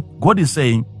future. So God is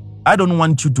saying, I don't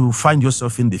want you to find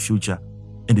yourself in the future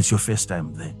and it's your first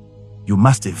time there. You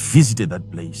must have visited that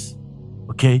place.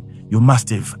 Okay? You must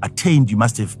have attained, you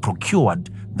must have procured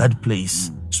that place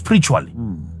spiritually.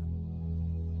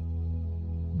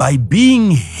 By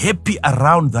being happy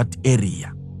around that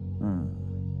area.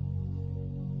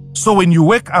 So when you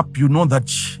wake up, you know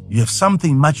that you have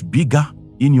something much bigger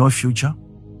in your future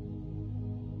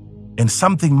and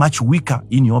something much weaker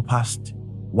in your past.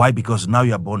 Why? Because now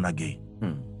you are born again.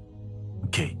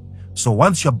 Okay. So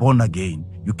once you're born again,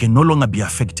 you can no longer be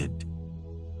affected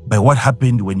by what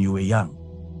happened when you were young.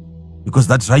 Because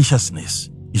that righteousness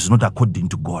is not according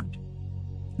to God.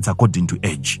 It's according to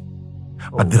age.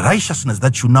 But the righteousness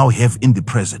that you now have in the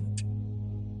present,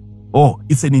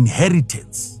 it's an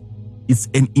inheritance. It's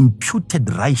an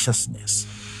imputed righteousness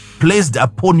placed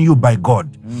upon you by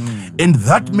God. And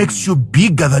that makes you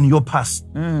bigger than your past.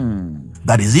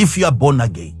 That is if you are born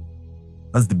again.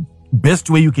 That's the best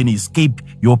way you can escape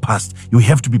your past. You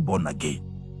have to be born again.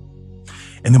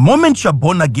 And the moment you are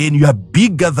born again, you are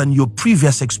bigger than your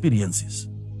previous experiences.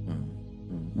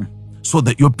 So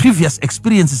that your previous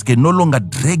experiences can no longer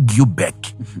drag you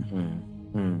back.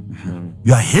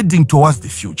 You are heading towards the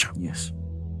future. Yes.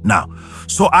 Now,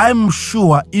 so I'm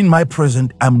sure in my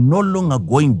present, I'm no longer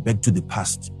going back to the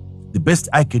past. The best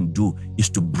I can do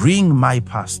is to bring my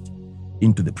past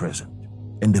into the present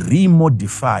and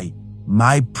remodify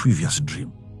my previous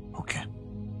dream. Okay.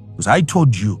 Because I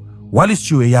told you, whilst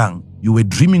you were young, you were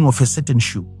dreaming of a certain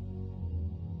shoe.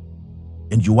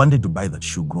 And you wanted to buy that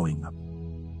shoe growing up.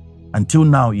 Until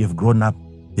now, you have grown up,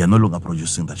 they are no longer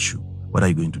producing that shoe. What are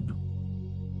you going to do?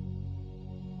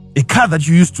 A car that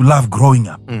you used to love growing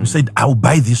up, you said, I'll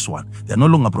buy this one. They're no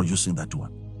longer producing that one.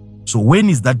 So when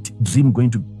is that dream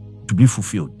going to be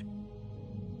fulfilled?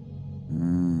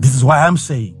 This is why I'm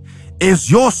saying,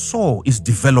 as your soul is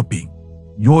developing,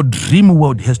 your dream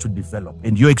world has to develop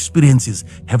and your experiences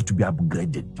have to be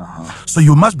upgraded. So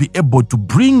you must be able to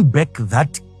bring back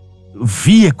that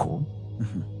vehicle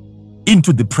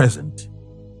into the present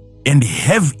and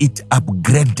have it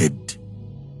upgraded.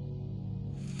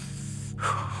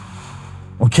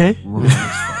 Okay?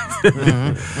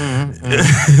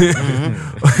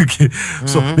 Okay.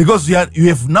 So because you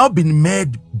have now been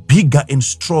made bigger and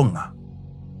stronger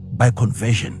by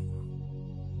conversion,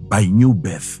 by new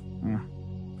birth.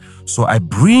 So I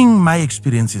bring my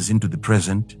experiences into the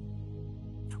present.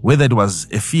 Whether it was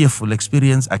a fearful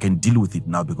experience, I can deal with it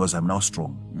now because I'm now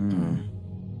strong.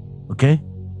 Okay?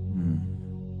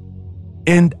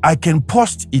 And I can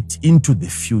post it into the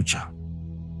future.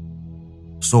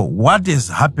 So what has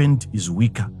happened is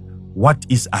weaker. What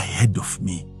is ahead of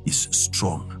me is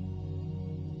strong.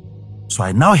 So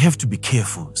I now have to be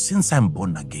careful. Since I'm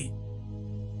born again,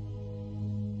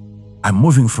 I'm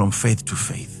moving from faith to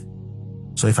faith.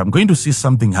 So if I'm going to see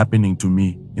something happening to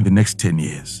me in the next 10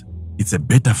 years, it's a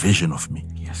better version of me.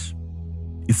 Yes.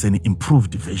 It's an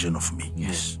improved version of me.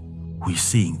 Yes. Who is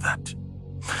seeing that?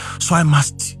 So I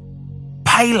must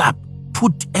pile up,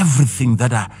 put everything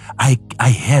that I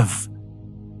have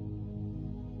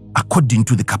according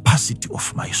to the capacity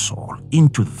of my soul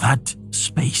into that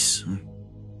space.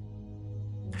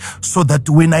 So that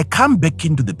when I come back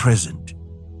into the present,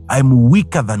 I'm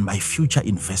weaker than my future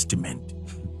investment.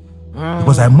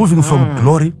 Because I'm moving from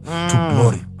glory to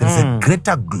glory. There's a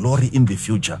greater glory in the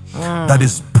future that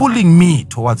is pulling me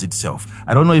towards itself.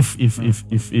 I don't know if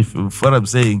what I'm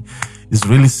saying is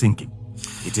really sinking.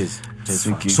 It is.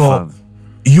 So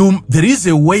there is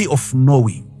a way of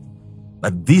knowing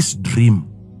that this dream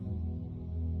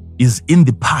is in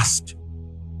the past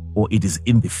or it is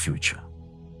in the future.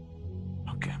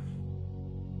 Okay.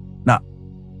 Now,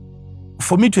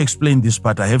 for me to explain this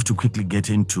part, I have to quickly get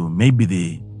into maybe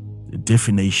the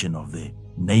definition of the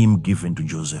name given to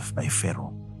Joseph by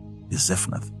Pharaoh, the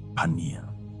Zaphnathpaaneah.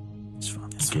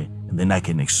 Okay, and then I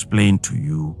can explain to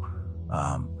you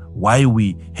why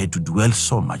we had to dwell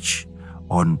so much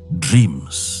on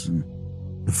dreams,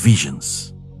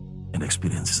 visions, and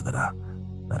experiences that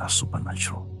are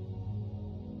supernatural.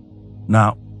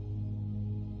 Now,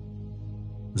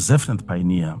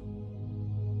 Zaphnathpaaneah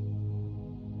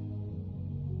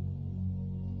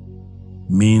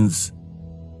means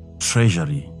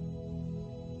treasury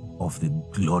of the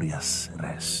glorious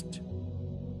rest,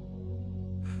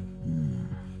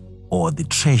 or the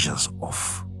treasures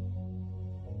of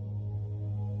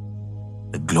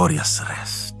the glorious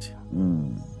rest.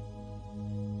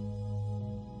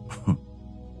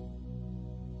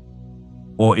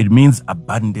 Or it means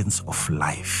abundance of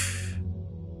life.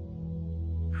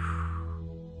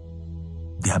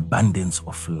 The abundance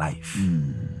of life.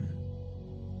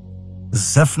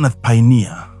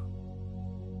 Zaphnathpaaneah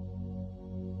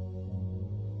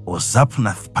or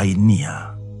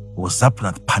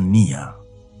Zaphnathpaaneah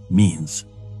means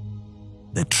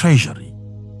the treasury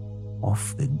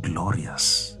of the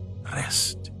glorious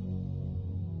rest.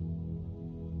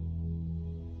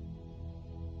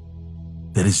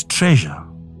 There is treasure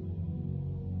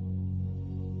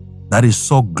that is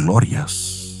so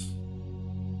glorious,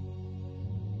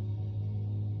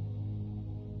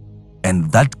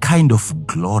 and that kind of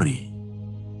glory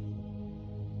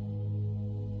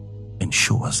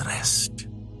ensures rest.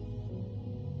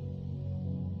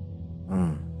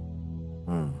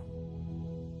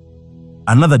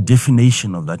 Another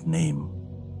definition of that name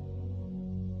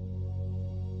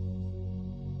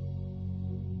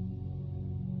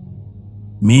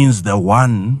means the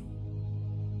one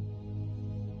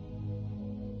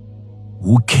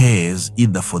who cares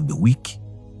either for the weak,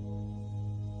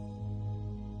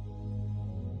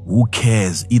 who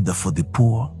cares either for the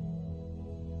poor,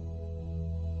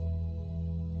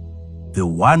 the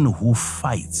one who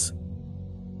fights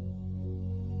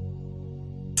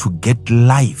to get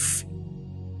life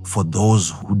for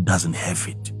those who doesn't have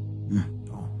it.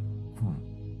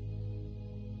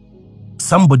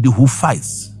 Somebody who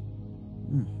fights,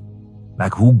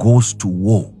 like who goes to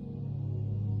war.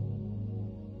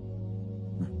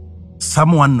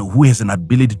 Someone who has an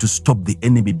ability to stop the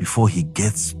enemy before he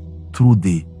gets through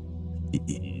the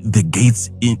gates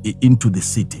into the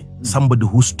city. Somebody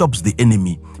who stops the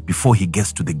enemy before he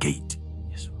gets to the gate.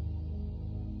 Yes.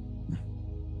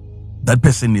 That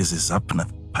person is a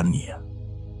Zaphnathpaaneah.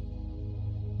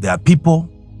 There are people,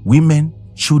 women,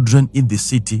 children in the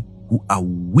city who are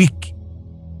weak.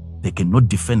 They cannot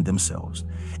defend themselves.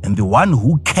 And the one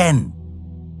who can,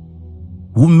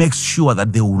 who makes sure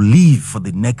that they will live for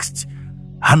the next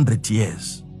 100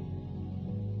 years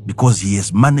because he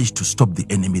has managed to stop the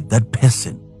enemy, that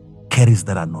person carries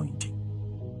that anointing.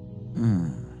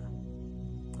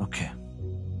 Okay.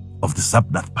 Of the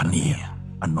Zaphnathpaaneah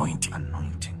anointing.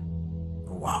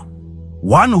 Wow.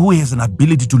 One who has an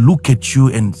ability to look at you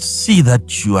and see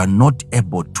that you are not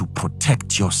able to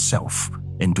protect yourself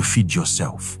and to feed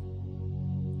yourself.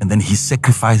 And then he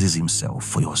sacrifices himself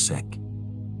for your sake.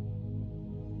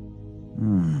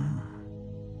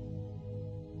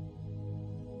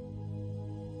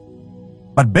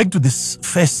 But back to this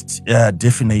first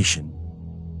definition,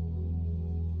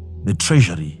 the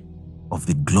treasury of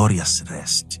the glorious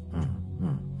rest.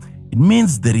 It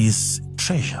means there is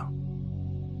treasure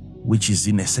which is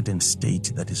in a certain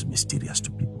state that is mysterious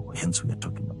to people. Hence we are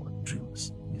talking about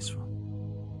dreams. Yes,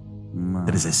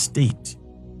 there is a state,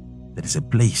 there is a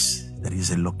place, there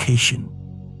is a location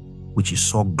which is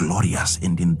so glorious,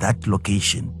 and in that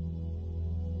location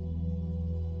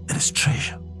there is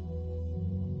treasure.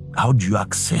 How do you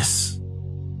access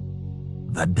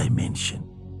that dimension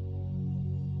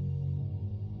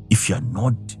if you are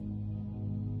not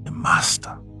a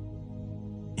master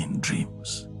in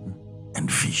dreams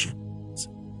and visions?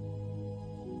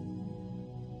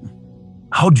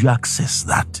 How do you access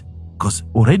that? Because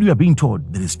already we are being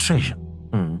told there is treasure.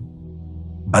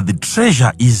 But the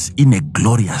treasure is in a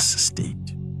glorious state.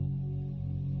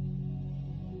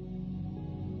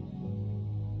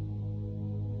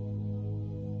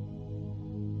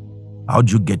 How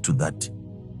do you get to that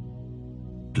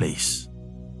place,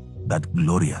 that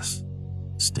glorious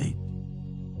state?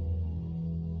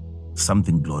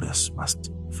 Something glorious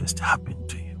must first happen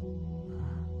to you.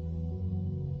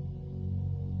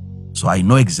 So I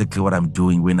know exactly what I'm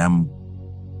doing when I'm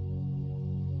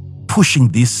pushing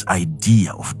this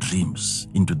idea of dreams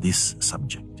into this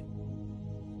subject.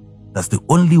 That's the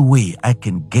only way I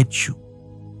can get you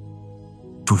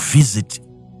to visit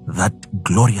that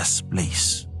glorious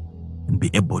place and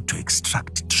be able to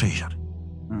extract treasure,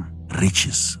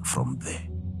 riches from there.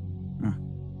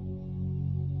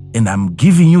 And I'm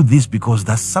giving you this because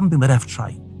that's something that I've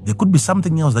tried. There could be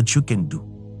something else that you can do,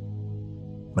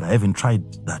 but I haven't tried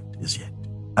that as yet.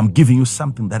 I'm giving you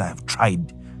something that I've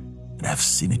tried and I've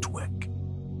seen it work.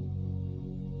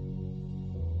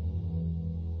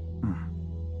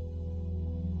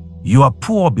 You are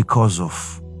poor because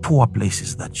of poor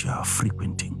places that you are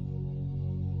frequenting.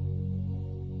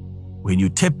 When you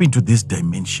tap into this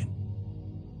dimension,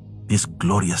 this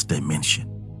glorious dimension,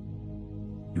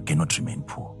 you cannot remain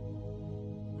poor.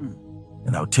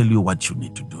 And I'll tell you what you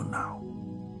need to do now.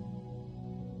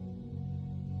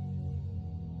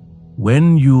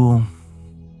 When you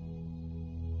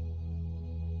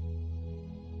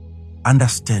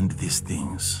understand these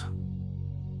things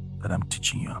that I'm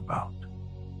teaching you about,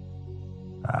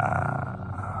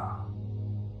 I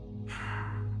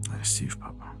receive,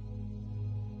 Papa.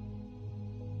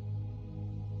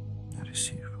 I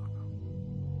receive, Papa.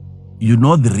 You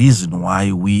know the reason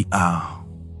why we are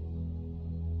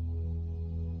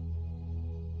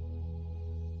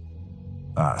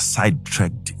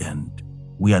sidetracked and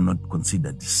we are not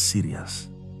considered serious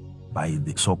by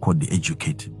the so-called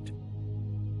educated.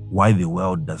 Why the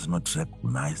world does not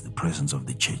recognize the presence of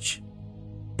the church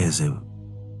as a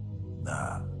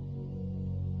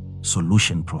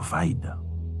solution provider.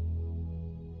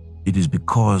 It is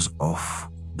because of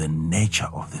the nature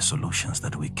of the solutions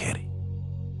that we carry.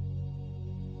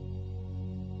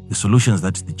 The solutions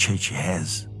that the church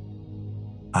has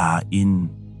are in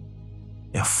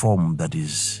a form that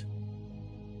is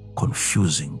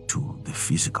confusing to the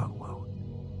physical world.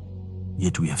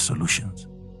 Yet we have solutions,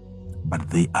 but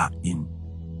they are in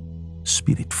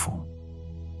spirit form.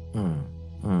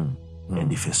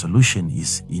 And if a solution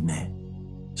is in a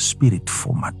spirit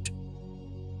format,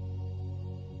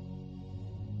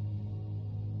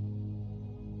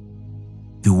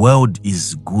 the world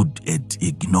is good at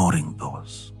ignoring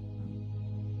those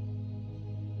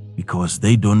because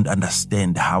they don't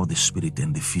understand how the spirit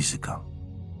and the physical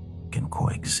can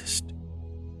coexist.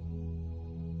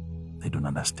 They don't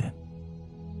understand.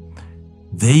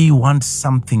 They want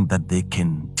something that they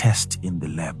can test in the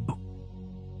lab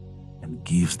and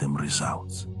gives them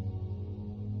results.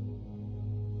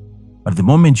 But the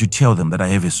moment you tell them that I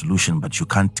have a solution but you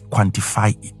can't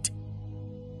quantify it,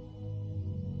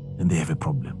 then they have a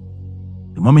problem.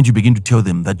 The moment you begin to tell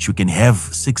them that you can have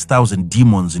 6,000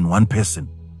 demons in one person,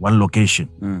 one location,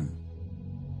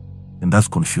 then that's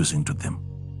confusing to them.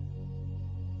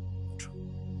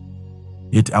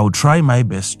 Yet I will try my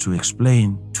best to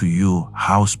explain to you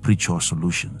how spiritual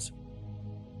solutions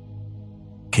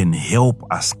can help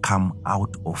us come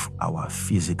out of our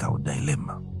physical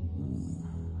dilemma.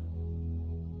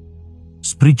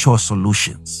 Spiritual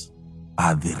solutions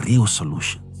are the real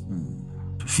solutions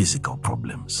to physical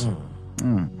problems.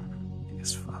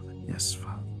 Yes, Father. Yes,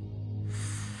 Father.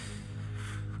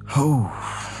 Oh.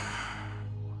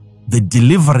 The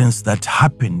deliverance that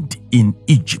happened in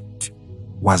Egypt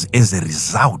was as a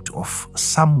result of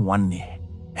someone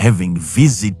having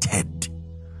visited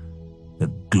the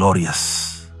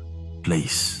glorious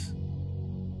place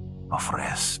of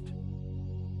rest.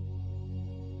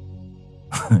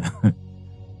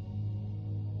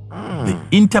 The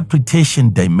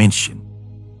interpretation dimension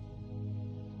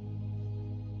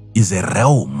is a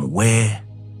realm where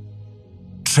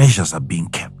treasures are being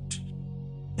kept.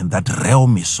 And that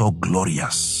realm is so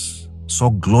glorious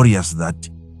that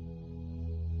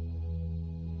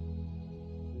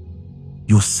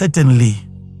you certainly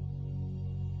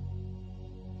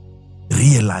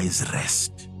realize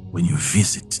rest when you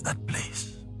visit that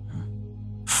place.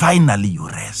 Finally, you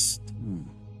rest.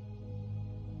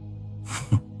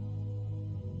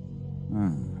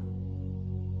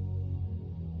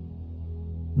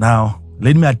 Now,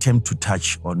 let me attempt to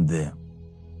touch on the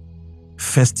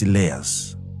first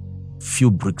layers,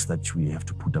 few bricks that we have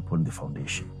to put upon the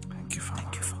foundation. Thank you, Father.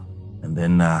 Thank you, Father. And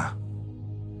then, I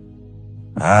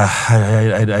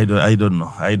don't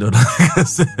know. I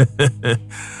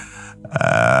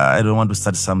don't want to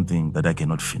start something that I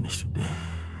cannot finish today.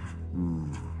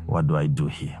 What do I do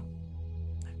here?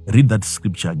 Read that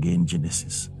scripture again,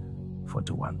 Genesis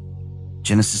 41.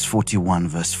 Genesis 41,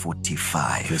 verse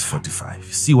 45. Verse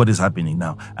 45. See what is happening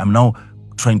now. I'm now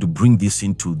trying to bring this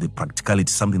into the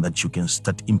practicality, something that you can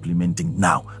start implementing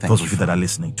now. Those of you that are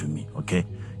listening to me, okay?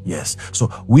 Yes. So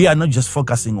we are not just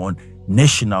focusing on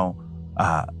national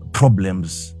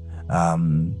problems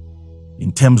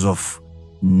in terms of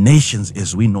nations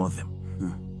as we know them.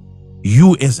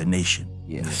 You as a nation.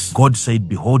 Yes. God said,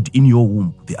 behold, in your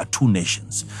womb, there are two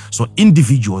nations. So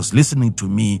individuals listening to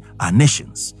me are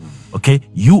nations. Okay?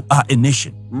 You are a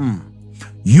nation.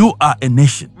 You are a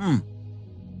nation.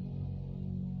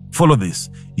 Follow this.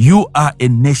 You are a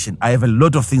nation. I have a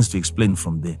lot of things to explain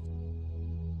from there.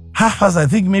 As I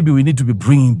think maybe we need to be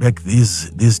bringing back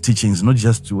these teachings, not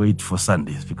just to wait for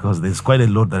Sundays, because there's quite a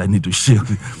lot that I need to share.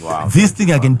 Wow. This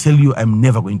thing I can tell you, I'm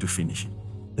never going to finish it.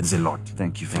 There's a lot.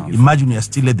 Thank you, Father. Imagine we are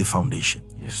still at the foundation.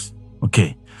 Yes.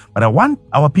 Okay. But I want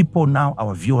our people now,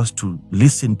 our viewers, to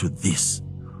listen to this.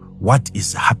 What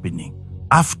is happening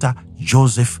after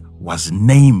Joseph was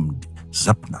named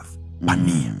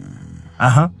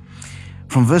Zaphnathpaaneah?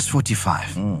 From verse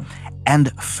 45.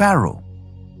 And Pharaoh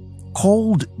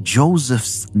called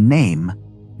Joseph's name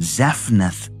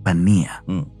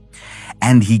Zaphnathpaaneah.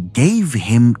 And he gave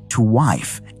him to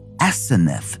wife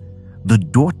Asenath, the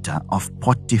daughter of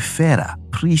Potiphera,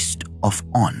 priest of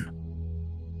On.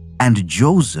 And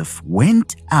Joseph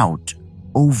went out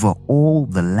over all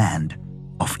the land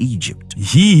of Egypt.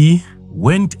 He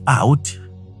went out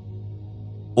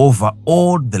over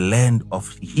all the land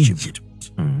of Egypt.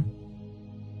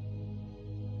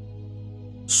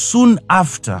 Soon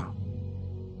after,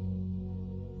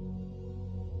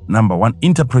 number one,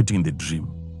 interpreting the dream.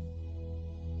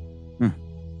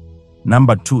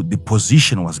 Number two, the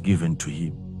position was given to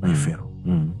him by Pharaoh.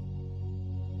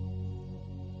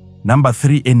 Number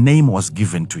three, a name was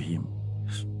given to him.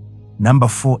 Number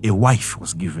four, a wife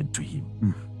was given to him.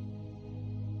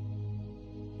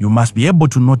 You must be able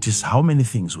to notice how many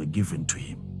things were given to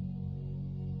him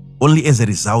only as a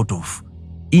result of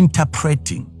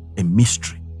interpreting a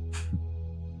mystery.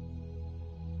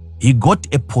 He got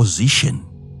a position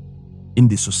in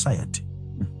the society.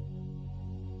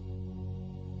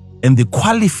 And the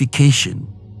qualification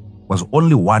was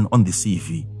only one on the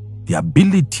CV, the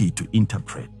ability to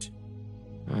interpret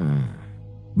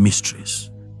mysteries.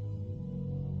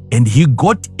 And he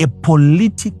got a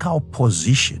political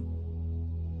position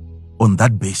on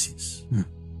that basis.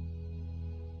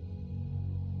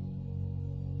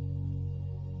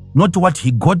 Not what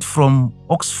he got from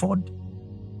Oxford,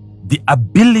 the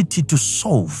ability to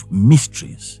solve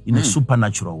mysteries in a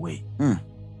supernatural way.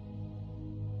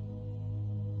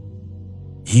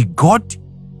 He got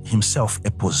himself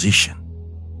a position.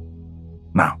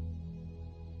 Now,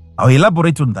 I'll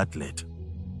elaborate on that later.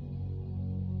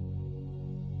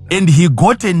 And he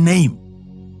got a name.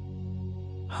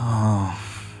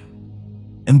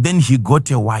 And then he got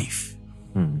a wife.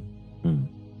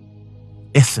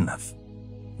 Asenath.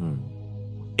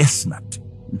 Asenath.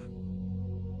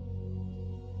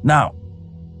 Now,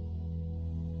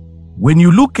 when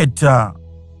you look at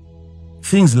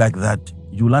things like that,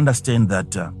 you'll understand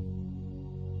that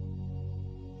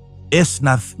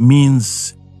Asenath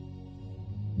means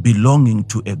belonging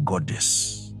to a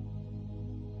goddess.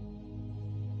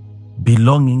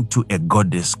 Belonging to a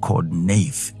goddess called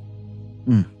Neith.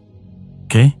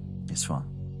 Okay? Yes, Father.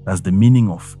 That's the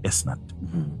meaning of Asenath.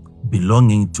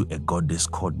 Belonging to a goddess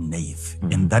called Neith.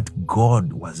 And that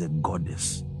god was a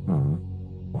goddess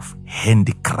of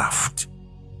handicraft.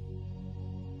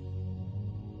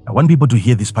 I want people to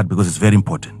hear this part because it's very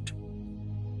important.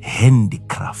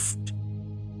 Handicraft.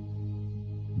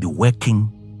 the working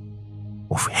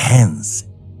of hands,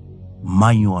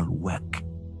 manual work.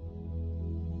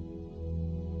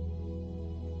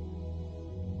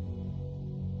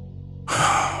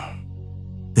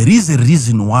 There is a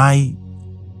reason why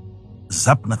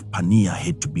Zaphnathpaaneah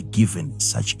had to be given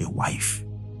such a wife.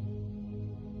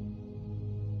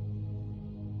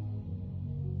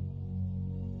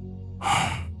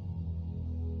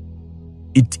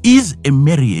 It is a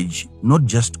marriage not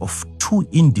just of two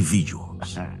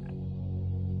individuals.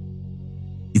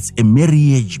 It's a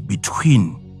marriage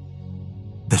between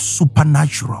the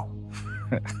supernatural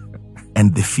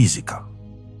and the physical,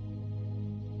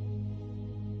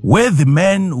 where the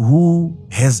man who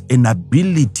has an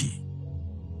ability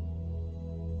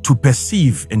to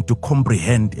perceive and to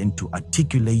comprehend and to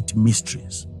articulate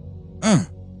mysteries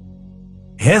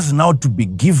has now to be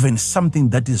given something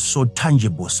that is so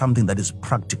tangible, something that is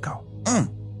practical.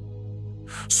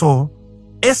 So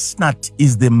Zaphnath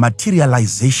is the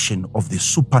materialization of the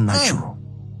supernatural,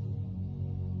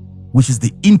 which is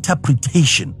the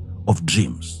interpretation of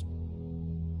dreams.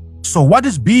 So what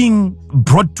is being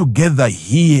brought together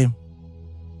here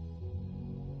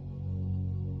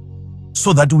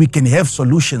so that we can have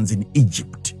solutions in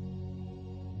Egypt?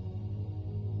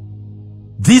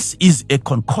 This is a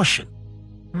concoction.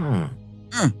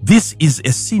 This is a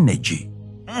synergy.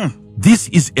 This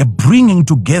is a bringing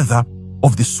together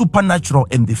of the supernatural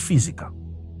and the physical,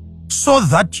 so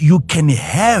that you can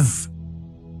have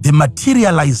the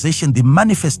materialization, the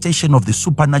manifestation of the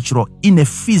supernatural in a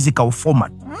physical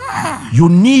format. You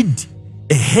need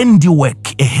a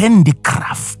handiwork, a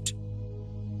handicraft,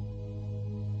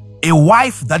 a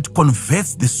wife that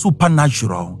converts the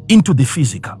supernatural into the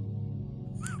physical.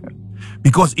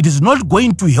 Because it is not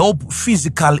going to help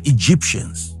physical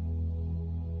Egyptians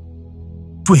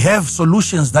to have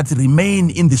solutions that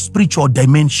remain in the spiritual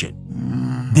dimension.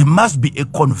 There must be a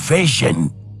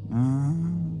conversion.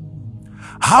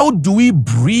 How do we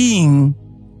bring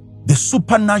the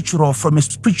supernatural from a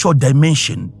spiritual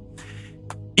dimension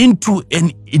into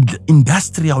an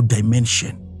industrial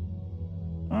dimension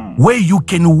where you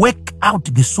can work out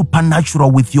the supernatural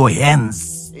with your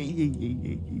hands?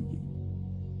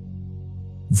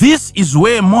 This is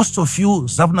where most of you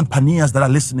Zaphnathpaaneahs that are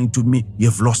listening to me, you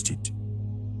have lost it.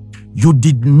 You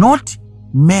did not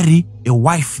marry a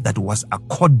wife that was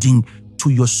according to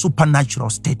your supernatural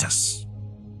status.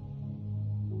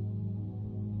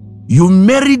 You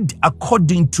married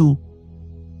according to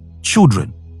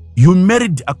children. You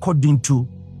married according to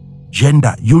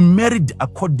gender. You married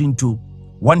according to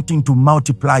wanting to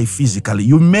multiply physically.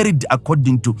 You married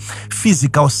according to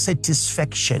physical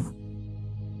satisfaction.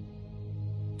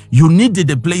 You needed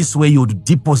a place where you would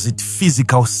deposit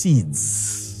physical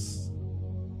seeds.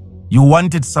 You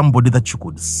wanted somebody that you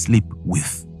could sleep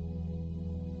with.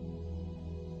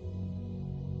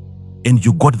 And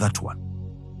you got that one.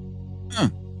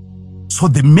 So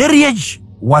the marriage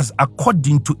was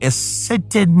according to a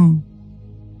certain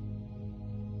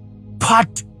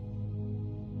part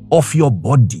of your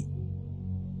body.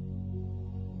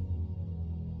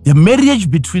 The marriage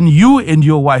between you and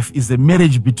your wife is a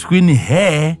marriage between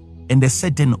her and a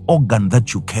certain organ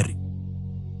that you carry.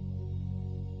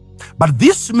 But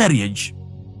this marriage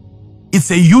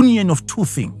is a union of two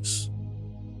things: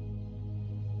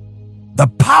 the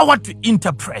power to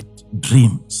interpret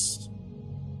dreams.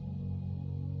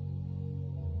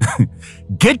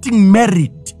 Getting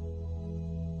married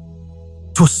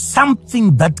to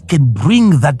something that can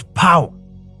bring that power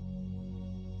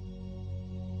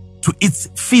to its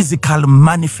physical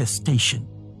manifestation.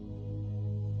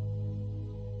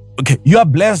 Okay, you are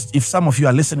blessed if some of you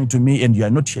are listening to me and you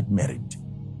are not yet married.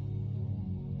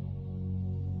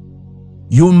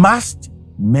 You must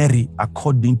marry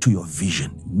according to your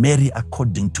vision. Marry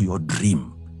according to your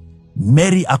dream.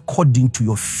 Marry according to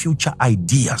your future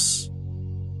ideas.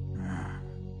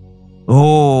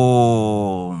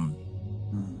 Oh,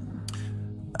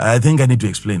 I think I need to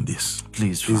explain this.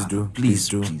 Please do. Please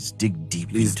dig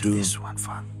deep into this one,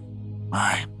 Father.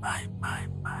 My.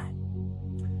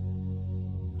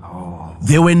 Oh.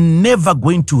 They were never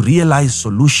going to realize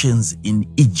solutions in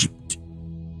Egypt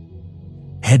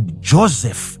had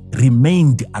Joseph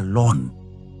remained alone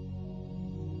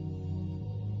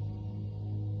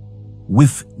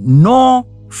with no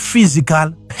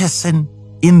physical person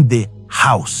in the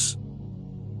house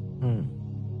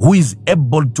who is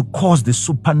able to cause the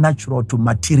supernatural to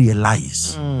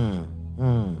materialize.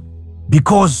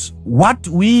 Because what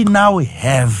we now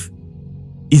have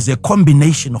is a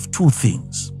combination of two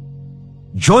things: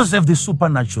 Joseph the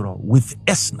supernatural with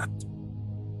Zaphnath,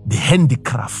 the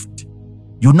handicraft,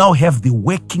 You now have the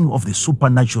working of the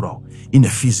supernatural in a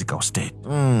physical state.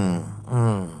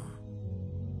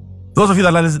 Those of you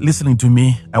that are listening to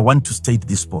me, I want to state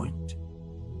this point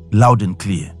loud and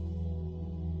clear.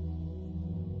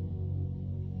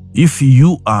 If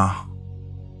you are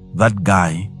that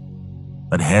guy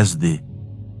that has the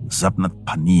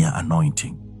Zaphnathpaaneah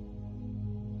anointing,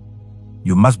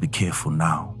 you must be careful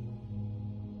now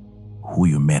who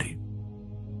you marry.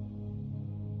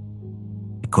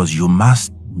 Because you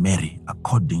must marry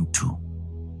according to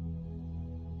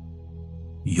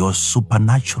your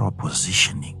supernatural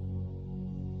positioning.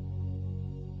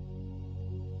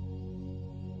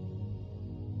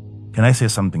 Can I say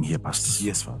something here, Pastor?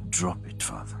 Yes, Father. Drop it,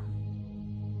 Father.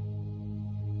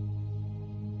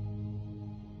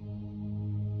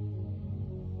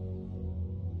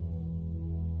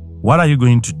 What are you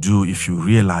going to do if you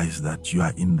realize that you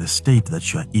are in the state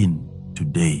that you are in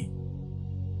today?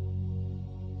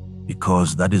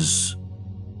 Because that is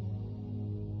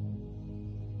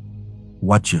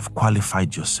what you've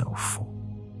qualified yourself for,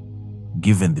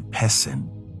 given the person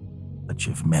that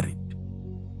you've married.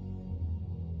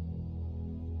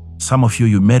 Some of you,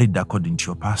 you married according to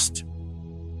your past.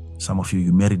 Some of you,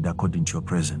 you married according to your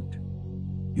present.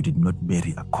 You did not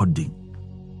marry according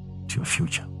to your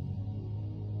future.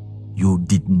 You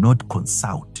did not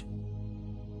consult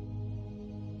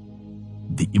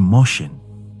the emotion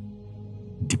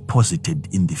deposited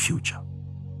in the future.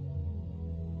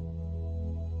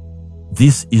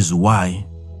 This is why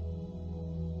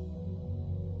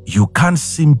you can't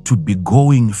seem to be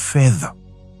going further,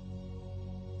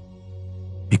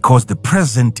 because the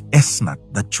present Esnat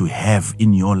that you have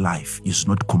in your life is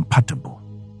not compatible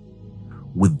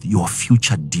with your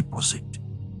future deposit.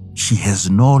 She has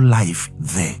no life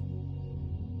there.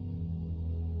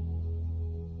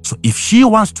 So if she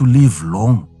wants to live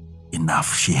long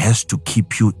enough, she has to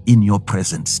keep you in your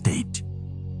present state,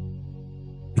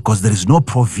 because there is no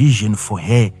provision for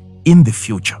her in the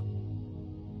future.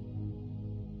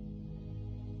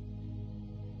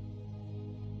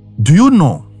 Do you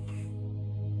know?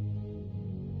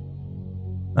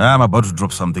 I'm about to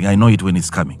drop something. I know it when it's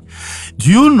coming. Do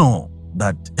you know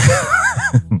that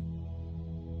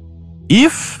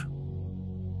if,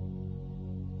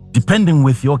 depending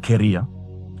with your career,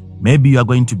 maybe you are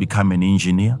going to become an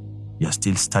engineer, you're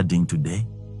still studying today.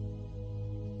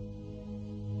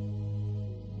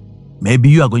 Maybe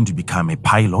you are going to become a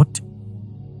pilot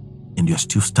and you're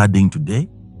still studying today.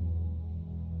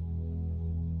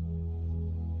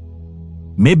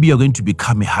 Maybe you're going to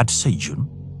become a heart surgeon,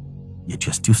 yet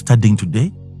you're still studying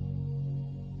today.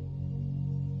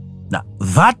 Now,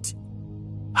 that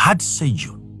heart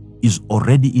surgeon is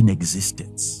already in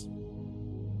existence.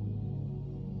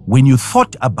 When you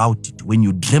thought about it, when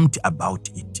you dreamt about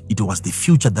it, it was the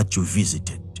future that you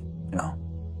visited. Yeah.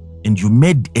 And you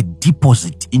made a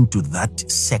deposit into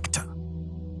that sector.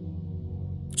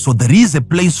 So there is a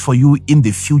place for you in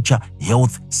the future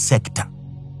health sector,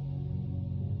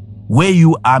 where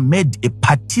you are made a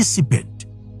participant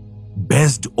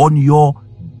based on your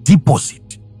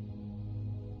deposit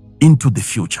into the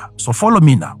future. So follow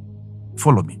me now.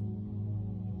 Follow me.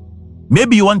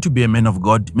 Maybe you want to be a man of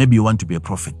God. Maybe you want to be a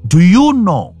prophet. Do you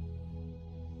know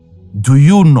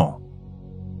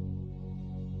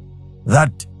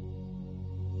that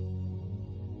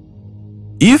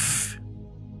if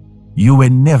you were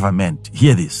never meant,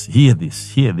 hear this.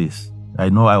 I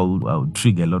know I will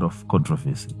trigger a lot of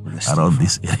controversy around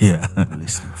this area.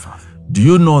 Do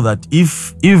you know that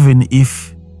even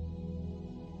if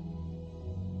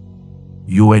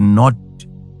you were not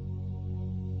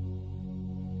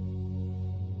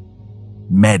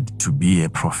made to be a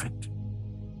prophet,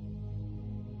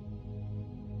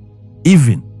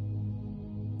 even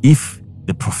if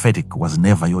the prophetic was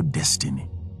never your destiny,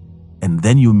 and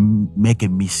then you make a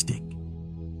mistake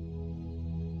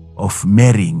of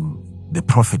marrying the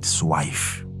prophet's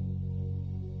wife,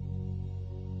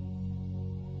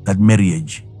 that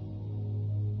marriage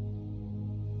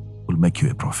will make you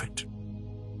a prophet.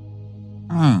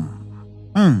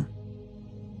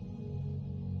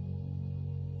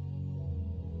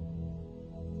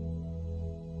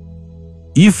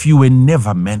 If you were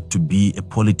never meant to be a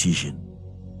politician,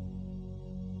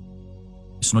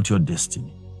 it's not your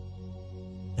destiny,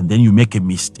 and then you make a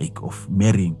mistake of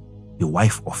marrying the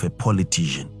wife of a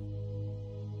politician,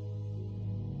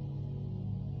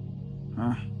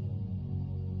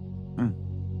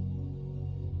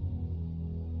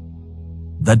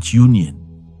 that union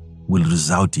will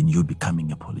result in you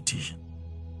becoming a politician.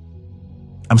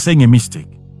 I'm saying a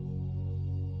mistake.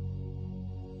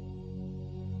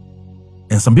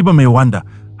 And some people may wonder,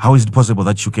 how is it possible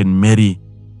that you can marry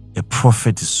a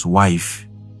prophet's wife,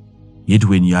 yet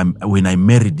when I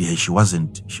married her, she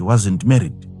wasn't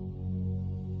married.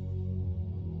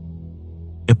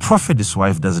 A prophet's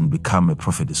wife doesn't become a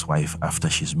prophet's wife after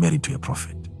she's married to a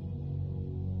prophet.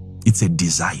 It's a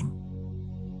design.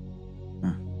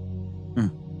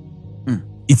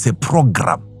 It's a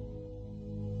program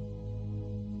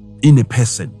in a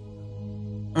person.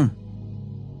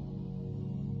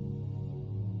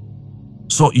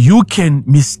 So you can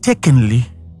mistakenly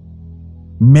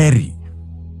marry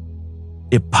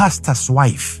a pastor's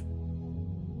wife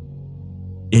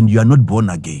and you are not born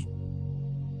again.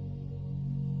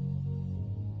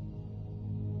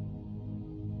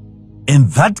 And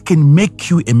that can make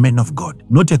you a man of God,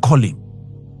 not a calling.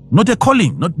 Not a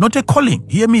calling, not a calling.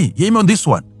 Hear me on this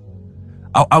one.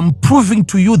 I'm proving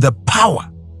to you the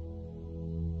power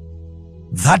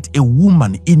that a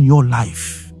woman in your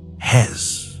life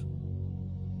has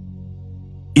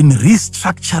in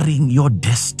restructuring your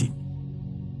destiny.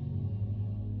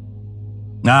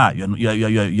 You're not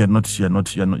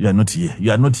here.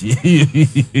 You are not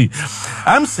here.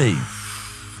 I'm saying,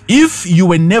 if you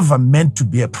were never meant to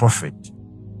be a prophet,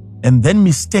 and then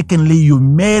mistakenly you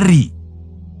marry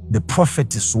the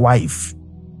prophet's wife,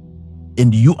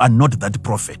 and you are not that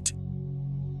prophet,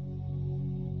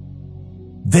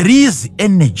 there is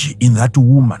energy in that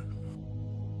woman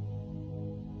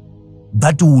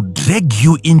that will drag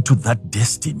you into that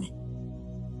destiny.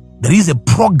 There is a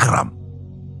program.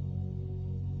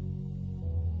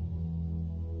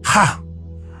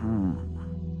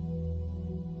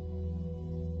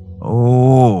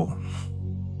 Oh.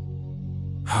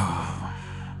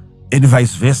 And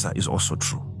vice versa is also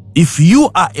true. If you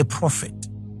are a prophet,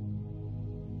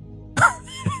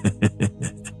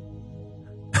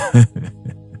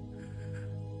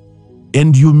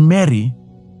 and you marry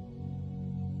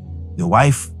the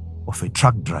wife of a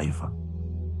truck driver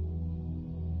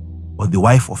or the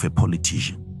wife of a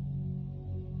politician,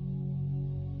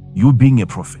 you being a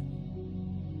prophet,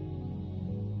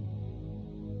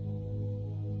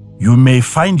 you may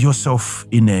find yourself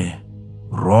in a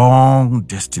wrong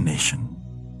destination.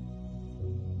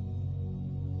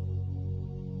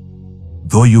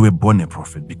 Though you were born a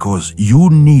prophet, because you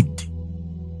need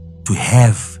to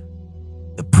have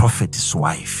the prophet's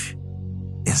wife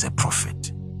as a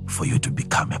prophet for you to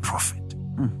become a prophet.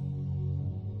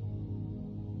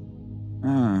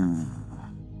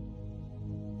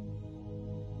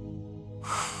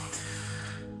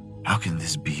 How can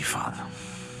this be, Father?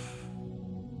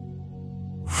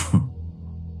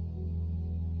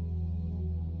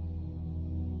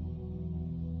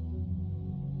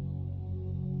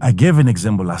 I gave an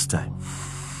example last time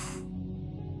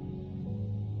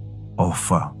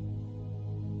of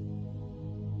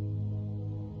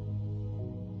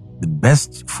the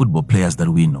best football players that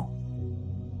we know.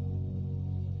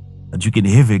 That you can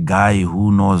have a guy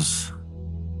who knows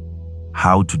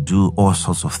how to do all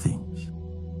sorts of things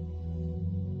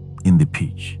in the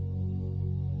pitch.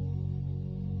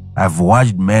 I've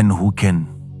watched men who can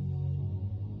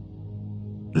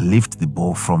lift the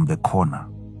ball from the corner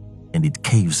and it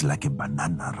caves like a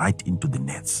banana right into the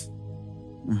nets.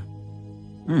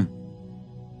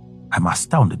 I'm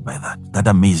astounded by that. That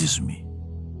amazes me.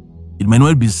 It may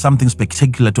not be something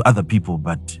spectacular to other people,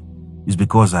 but it's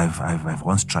because I've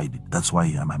once tried it. That's why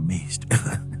I'm amazed.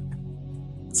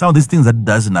 Some of these things that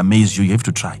doesn't amaze you, you have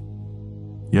to try.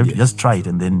 You have to just try it,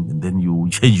 and then you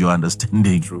change your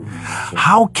understanding. True.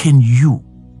 How can you?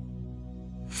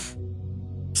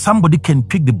 Somebody can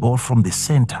pick the ball from the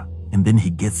center, and then he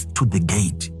gets to the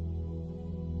gate.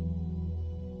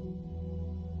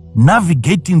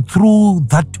 Navigating through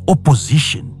that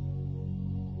opposition,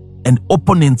 and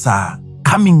opponents are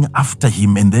coming after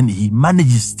him, and then he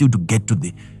manages still to get to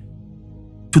the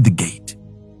gate.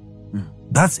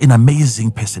 That's an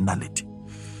amazing personality.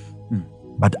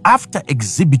 But after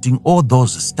exhibiting all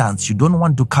those stunts, you don't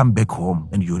want to come back home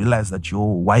and you realize that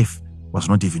your wife was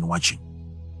not even watching.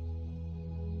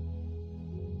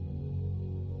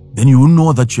 Then you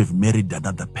know that you have married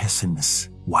another person's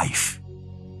wife.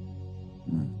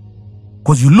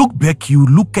 Because you look back, you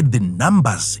look at the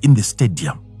numbers in the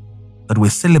stadium that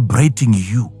were celebrating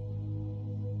you,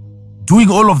 doing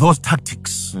all of those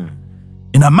tactics.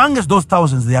 And amongst those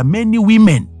thousands, there are many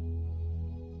women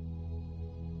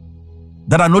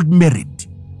that are not married,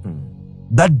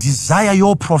 that desire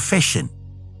your profession.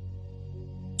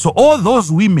 So all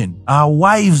those women are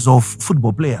wives of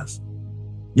football players,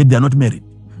 yet they are not married.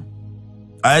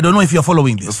 I don't know if you're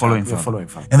following this. You're following.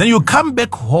 And then you come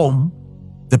back home,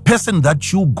 the person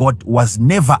that you got was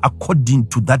never according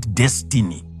to that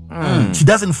destiny. She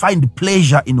doesn't find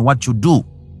pleasure in what you do.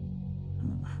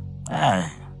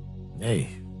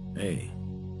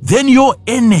 then your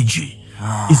energy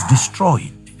is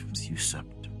destroyed. It's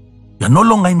usurped. You're no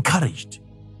longer encouraged.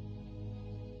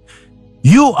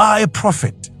 You are a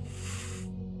prophet.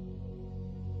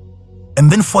 And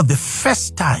then for the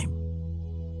first time,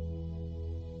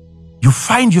 you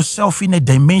find yourself in a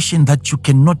dimension that you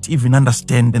cannot even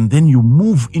understand, and then you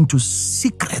move into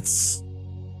secrets.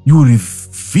 You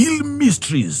reveal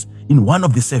mysteries in one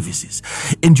of the services,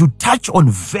 and you touch on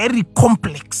very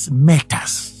complex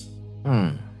matters.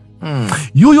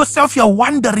 You yourself, you're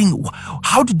wondering,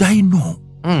 how did I know?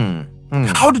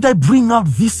 How did I bring out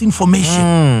this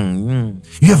information?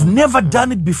 You have never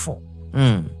done it before.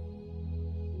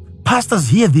 Pastors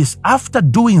hear this. After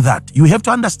doing that, you have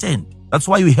to understand. That's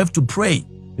why we have to pray.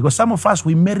 Because some of us,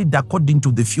 we married according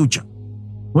to the future,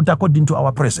 not according to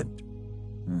our present.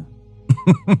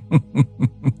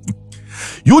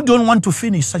 You don't want to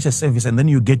finish such a service, and then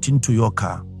you get into your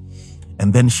car,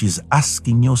 and then she's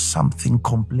asking you something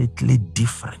completely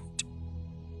different.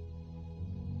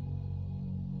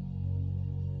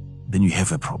 Then you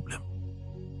have a problem.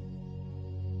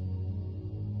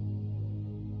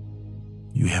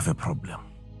 You have a problem.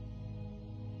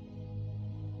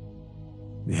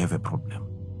 You have a problem.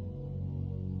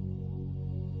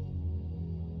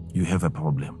 You have a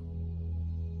problem.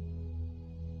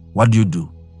 What do you do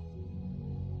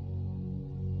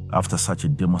after such a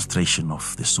demonstration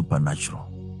of the supernatural?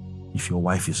 If your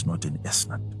wife is not an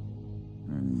Esnat,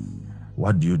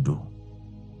 what do you do?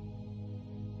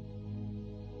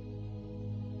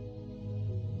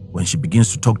 When she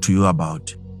begins to talk to you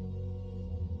about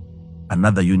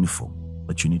another uniform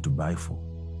that you need to buy for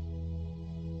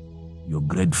your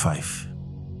grade 5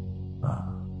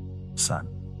 son.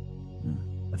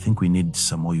 I think we need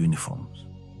some more uniforms.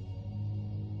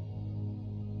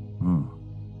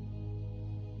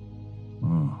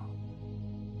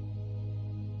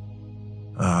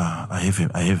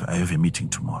 I have a meeting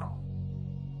tomorrow.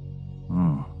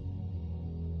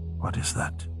 What is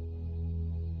that?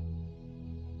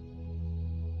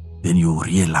 Then you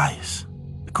realize,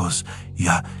 because you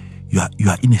are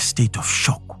in a state of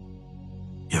shock.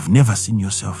 You have never seen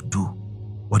yourself do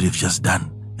what you've just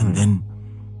done, and then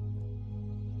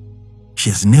she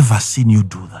has never seen you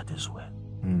do that as well.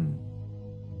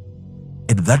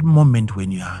 At that moment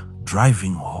when you are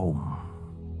driving home,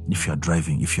 if you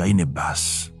are in a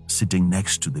bus, sitting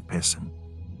next to the person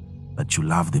that you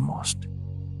love the most,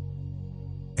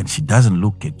 and she doesn't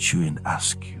look at you and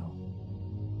ask you,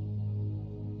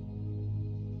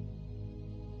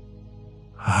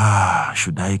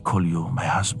 should I call you my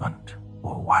husband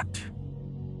or what?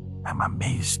 I'm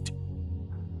amazed.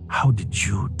 How did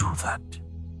you do that?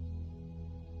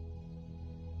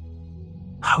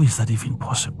 How is that even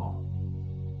possible?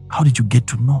 How did you get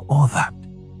to know all that?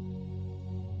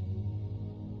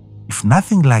 If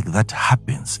nothing like that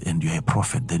happens and you're a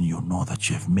prophet, then you know that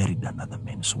you have married another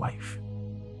man's wife.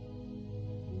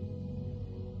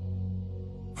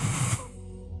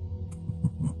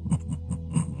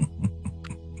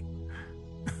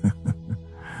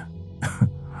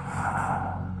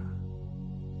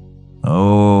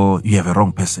 Oh, you have a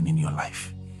wrong person in your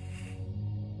life.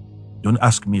 Don't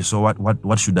ask me, so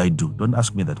what should I do? Don't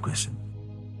ask me that question.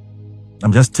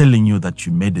 I'm just telling you that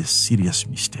you made a serious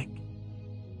mistake.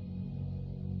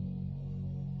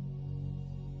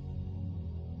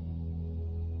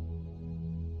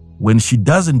 When she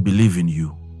doesn't believe in you,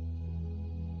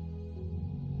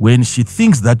 when she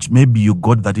thinks that maybe you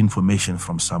got that information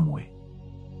from somewhere,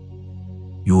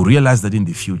 you realize that in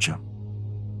the future,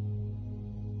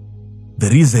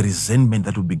 there is a resentment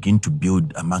that will begin to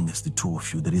build amongst the two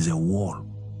of you. There is a wall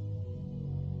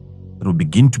that will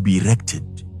begin to be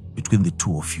erected between the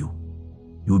two of you.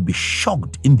 You will be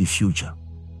shocked in the future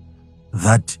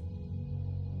that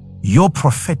your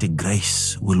prophetic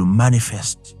grace will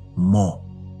manifest more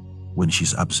when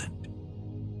she's absent.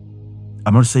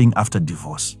 I'm not saying after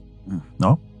divorce.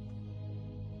 No.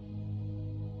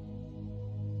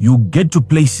 You get to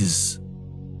places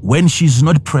when she's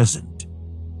not present,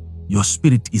 your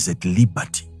spirit is at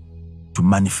liberty to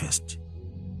manifest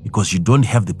because you don't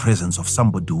have the presence of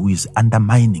somebody who is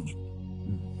undermining it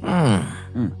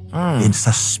and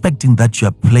suspecting that you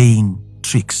are playing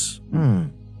tricks.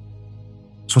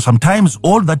 So sometimes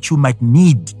all that you might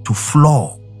need to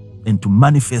flow and to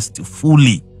manifest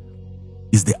fully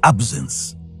is the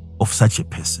absence of such a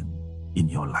person in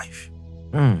your life.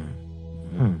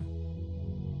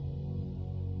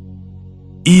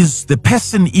 Is the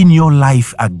person in your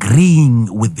life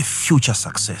agreeing with the future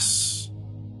success?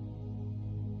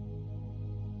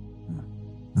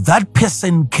 That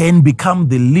person can become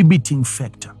the limiting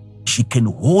factor. She can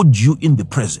hold you in the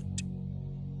present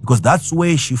because that's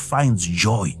where she finds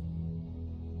joy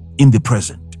in the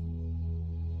present.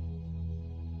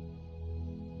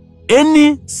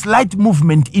 Any slight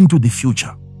movement into the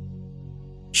future,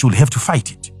 she will have to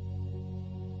fight it,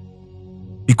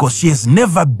 because she has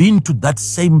never been to that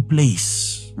same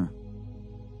place.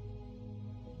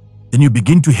 Then you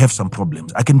begin to have some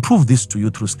problems. I can prove this to you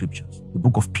through scriptures. The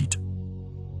book of Peter.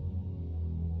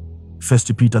 1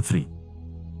 Peter 3,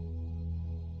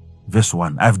 verse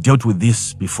 1. I've dealt with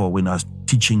this before when I was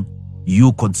teaching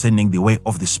you concerning the way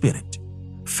of the Spirit.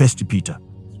 1 Peter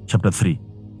chapter 3,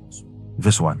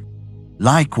 verse 1.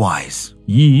 Likewise,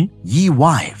 Ye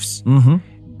wives,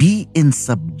 be in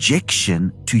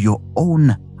subjection to your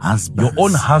own husbands. Your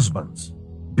own husbands.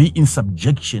 Be in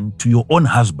subjection to your own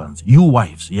husbands. You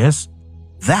wives, yes?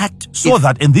 That,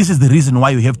 And this is the reason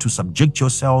why you have to subject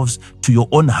yourselves to your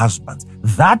own husbands.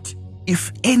 That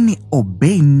if any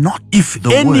obey not if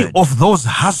the any word, of those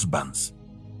husbands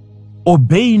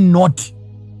obey not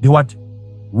the what?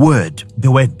 word,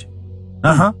 The word.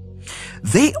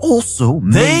 they also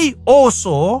They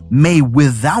also may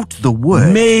without the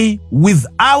word may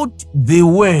without the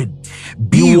word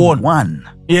be won. won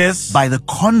Yes. by the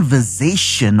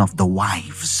conversation of the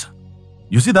wives.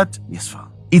 You see that? Yes, Father.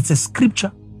 It's a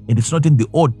scripture and it's not in the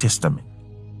Old Testament.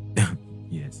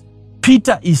 Yes.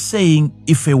 Peter is saying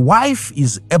if a wife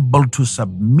is able to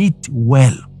submit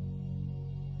well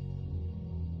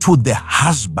to the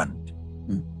husband,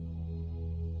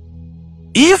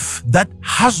 if that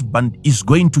husband is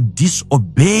going to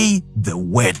disobey the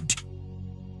word,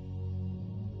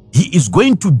 he is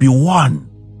going to be won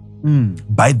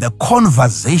by the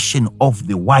conversation of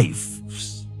the wife,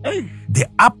 the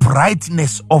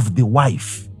uprightness of the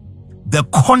wife, the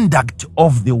conduct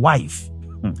of the wife,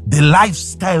 the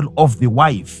lifestyle of the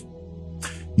wife.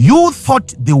 You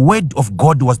thought the word of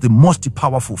God was the most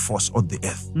powerful force on the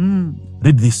earth.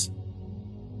 Read this.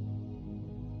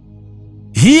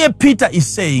 Here Peter is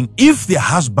saying, if the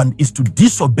husband is to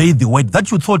disobey the word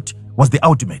that you thought was the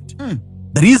ultimate,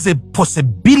 there is a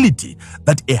possibility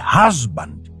that a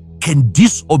husband can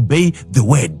disobey the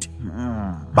word,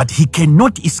 but he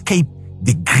cannot escape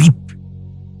the grip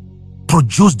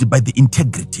produced by the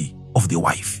integrity of the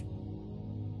wife.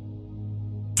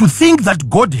 To think that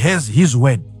God has his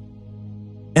word,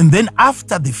 and then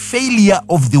after the failure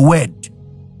of the word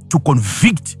to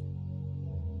convict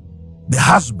the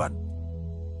husband,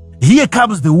 here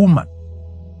comes the woman.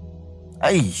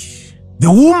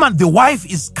 The woman, the wife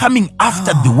is coming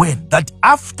after the word, that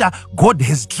after God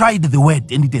has tried the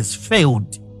word and it has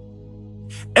failed,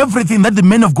 everything that the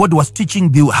man of God was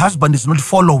teaching, the husband is not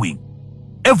following.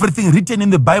 Everything written in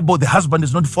the Bible, the husband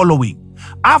is not following.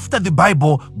 After the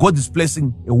Bible, God is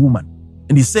placing a woman.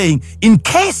 And he's saying, in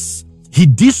case he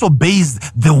disobeys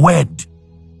the word,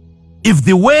 if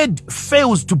the word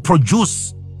fails to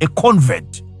produce a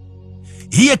convert,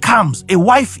 here comes a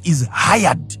wife is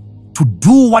hired to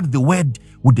do what the word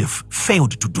would have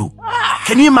failed to do.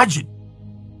 Can you imagine?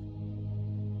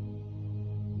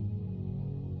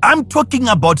 I'm talking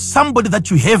about somebody that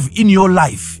you have in your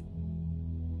life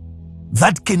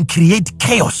that can create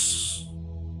chaos.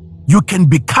 You can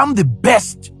become the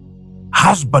best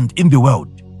husband in the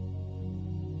world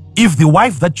if the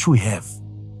wife that you have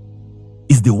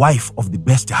is the wife of the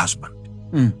best husband.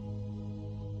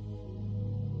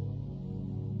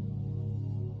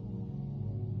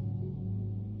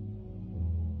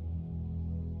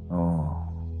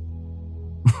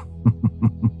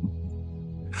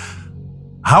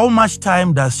 How much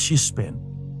time does she spend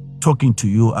talking to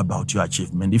you about your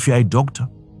achievement? If you're a doctor,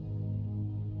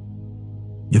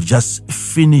 you've just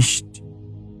finished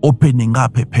opening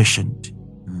up a patient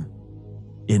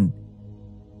and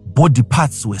body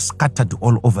parts were scattered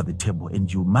all over the table,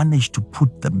 and you managed to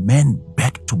put the man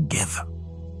back together,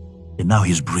 and now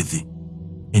he's breathing,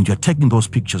 and you're taking those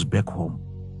pictures back home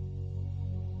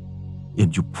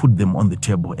and you put them on the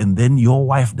table, and then your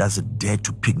wife doesn't dare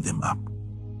to pick them up.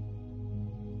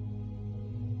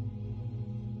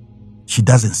 She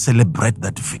doesn't celebrate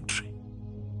that victory.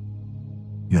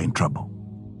 You're in trouble.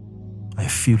 I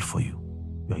feel for you.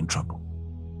 You're in trouble.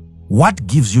 What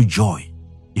gives you joy?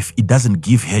 If it doesn't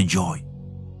give her joy,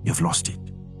 you've lost it.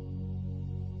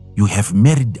 You have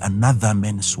married another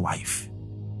man's wife.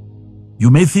 You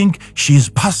may think she is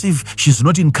passive, she's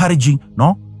not encouraging.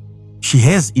 No, she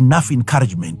has enough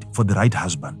encouragement for the right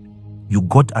husband. You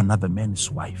got another man's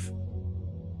wife.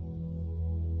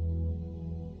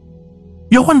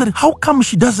 You're wondering, how come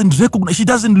she doesn't recognize, she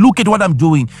doesn't look at what I'm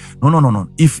doing? No.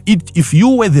 If you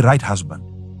were the right husband,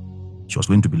 she was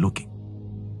going to be looking.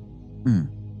 Mm.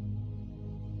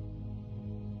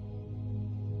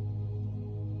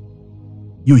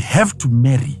 you have to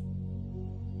marry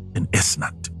an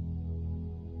S-nut.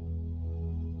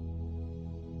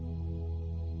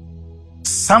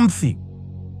 Something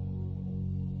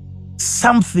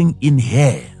in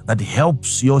her that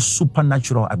helps your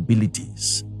supernatural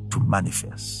abilities to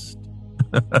manifest.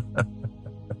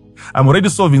 I'm already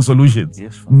solving solutions.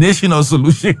 Yes, Father. National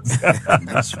solutions.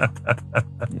 Yes, Father.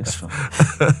 Yes,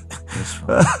 Father. Yes,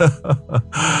 Father.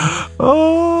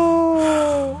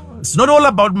 Oh, it's not all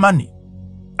about money.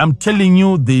 I'm telling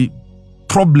you the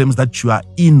problems that you are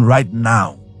in right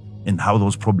now and how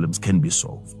those problems can be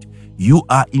solved. You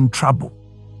are in trouble.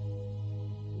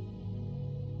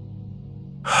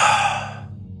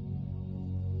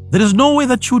 There is no way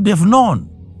that you would have known.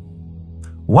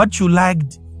 What you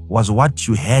liked was what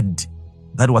you had.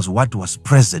 That was what was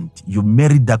present. You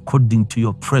married according to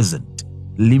your present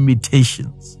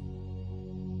limitations.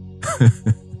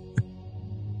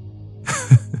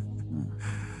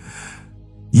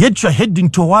 Yet you're heading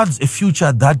towards a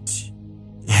future that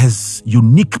has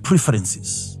unique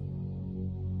preferences.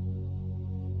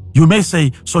 You may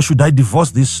say, so should I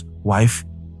divorce this wife?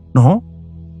 No.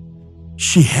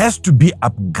 She has to be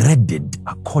upgraded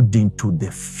according to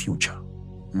the future.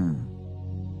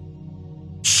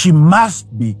 She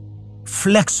must be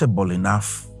flexible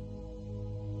enough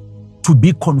to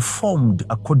be conformed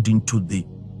according to the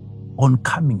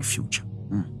oncoming future.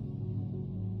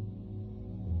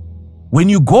 When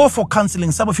you go for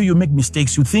counseling, some of you make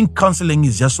mistakes. You think counseling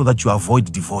is just so that you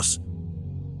avoid divorce.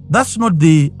 That's not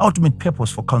the ultimate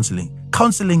purpose for counseling.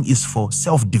 Counseling is for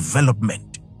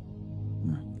self-development.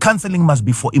 Counseling must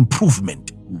be for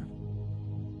improvement.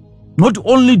 Not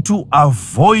only to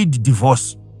avoid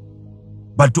divorce,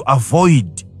 but to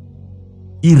avoid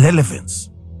irrelevance.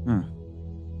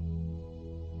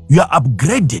 You are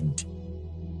upgraded.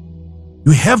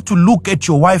 You have to look at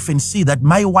your wife and see that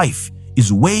my wife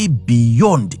is way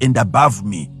beyond and above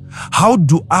me. How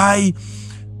do I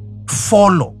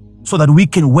follow so that we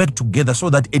can work together so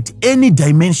that at any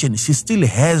dimension she still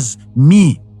has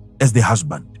me as the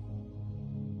husband?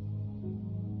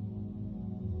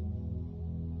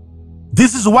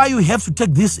 This is why you have to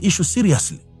take this issue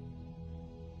seriously.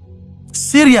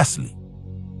 Seriously.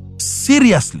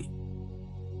 Seriously.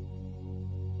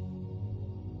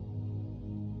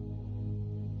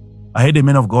 I had a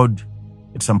man of God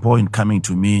at some point coming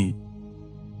to me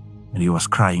and he was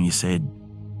crying. He said,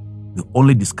 the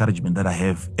only discouragement that I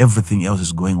have, everything else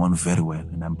is going on very well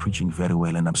and I'm preaching very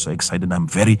well and I'm so excited. I'm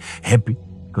very happy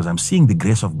because I'm seeing the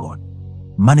grace of God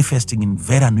manifesting in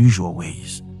very unusual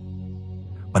ways.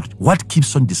 But what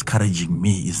keeps on discouraging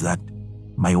me is that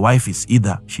my wife is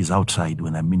either she's outside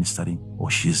when I'm ministering or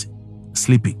she's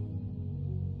sleeping.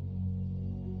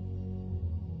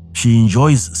 She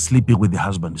enjoys sleeping with the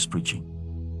husband is preaching.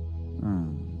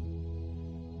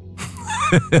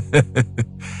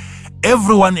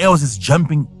 Everyone else is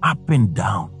jumping up and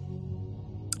down.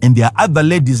 And there are other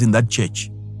ladies in that church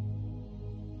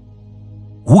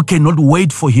who cannot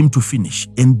wait for him to finish.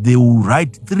 And they will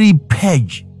write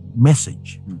 3-page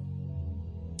message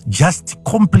just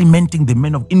complimenting the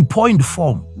man in point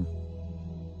form.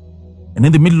 And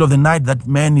in the middle of the night, that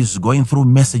man is going through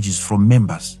messages from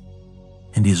members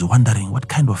and he's wondering, what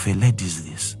kind of a lady is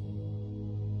this?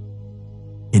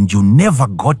 And you never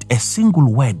got a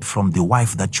single word from the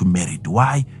wife that you married.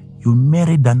 Why? You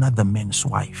married another man's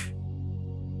wife.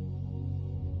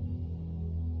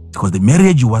 Because the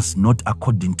marriage was not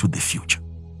according to the future.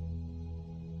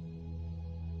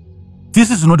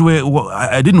 This is not where,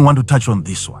 I didn't want to touch on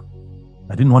this one.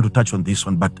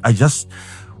 But I just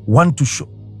want to show,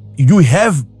 you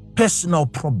have personal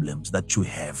problems that you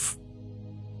have.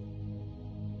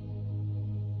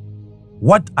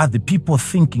 What are the people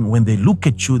thinking when they look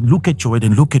at you, look at your word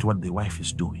and look at what the wife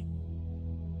is doing?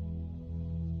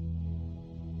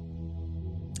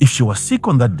 If she was sick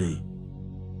on that day,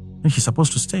 then she's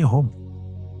supposed to stay home.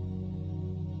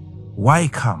 Why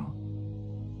come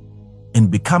and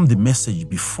become the message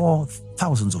before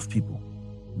thousands of people?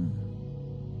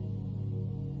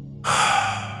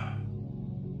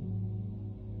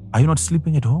 Are you not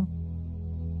sleeping at home?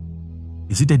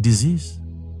 Is it a disease?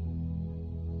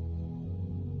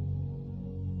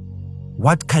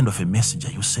 What kind of a message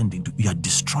are you sending to? You are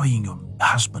destroying your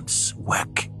husband's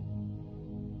work.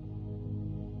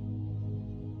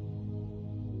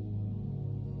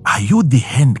 Are you the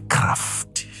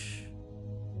handcraft?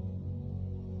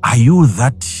 Are you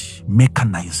that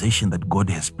mechanization that God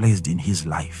has placed in his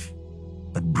life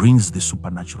that brings the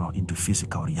supernatural into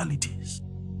physical realities?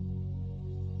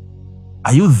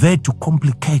 Are you there to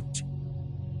complicate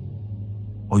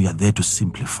or you are there to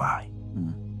simplify?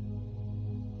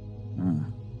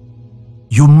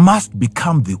 You must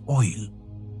become the oil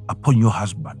upon your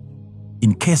husband.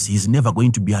 In case he is never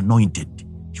going to be anointed,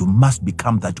 you must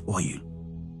become that oil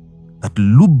that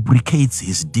lubricates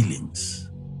his dealings.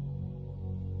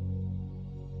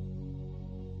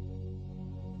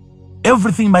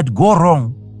 Everything might go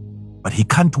wrong, but he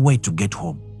can't wait to get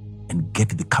home and get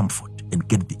the comfort and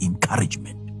get the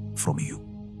encouragement from you.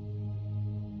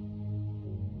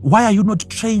 Why are you not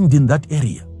trained in that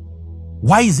area?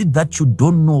 Why is it that you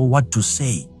don't know what to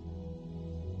say?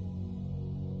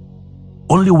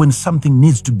 Only when something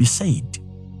needs to be said.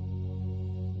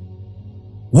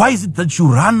 Why is it that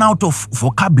you run out of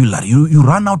vocabulary? You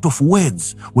run out of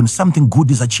words when something good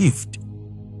is achieved?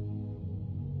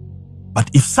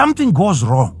 But if something goes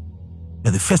wrong,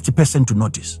 you're the first person to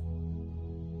notice.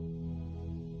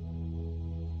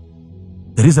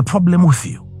 There is a problem with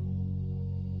you.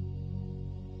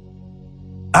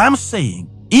 I'm saying,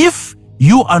 if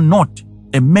you are not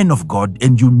a man of God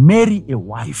and you marry a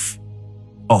wife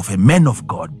of a man of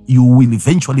God, you will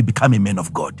eventually become a man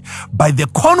of God by the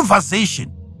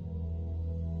conversation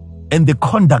and the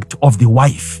conduct of the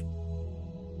wife.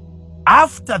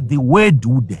 After the word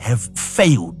would have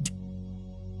failed,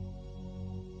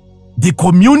 the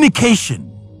communication,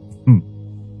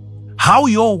 how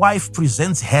your wife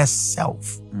presents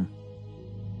herself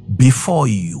before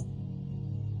you,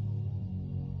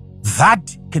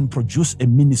 that can produce a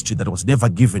ministry that was never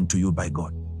given to you by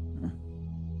God.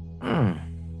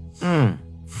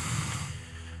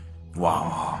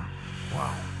 Wow.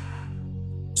 Wow.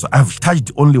 So I've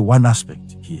touched only one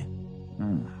aspect here.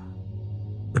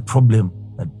 The problem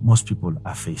that most people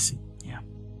are facing. Yeah.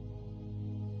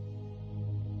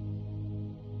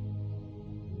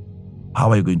 How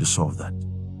are you going to solve that?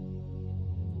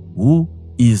 Who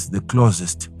is the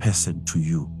closest person to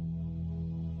you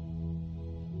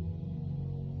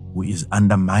who is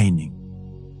undermining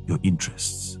your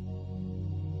interests?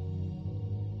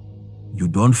 You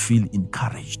don't feel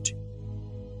encouraged.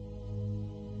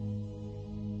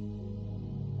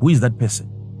 Who is that person?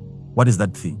 What is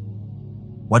that thing?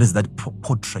 What is that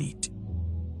portrait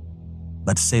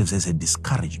that serves as a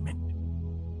discouragement?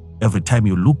 Every time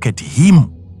you look at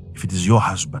him, if it is your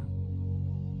husband,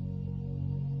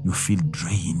 you feel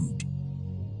drained.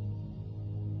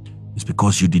 It's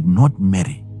because you did not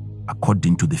marry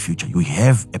according to the future. You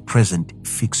have a present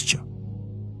fixture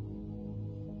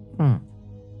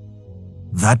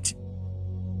that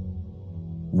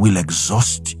will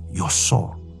exhaust your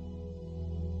soul.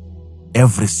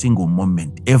 Every single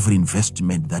moment, every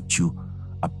investment that you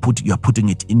are putting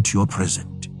it into your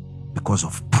present because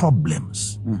of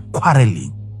problems,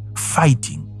 quarreling,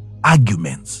 fighting,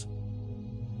 arguments.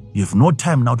 You have no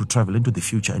time now to travel into the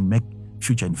future and make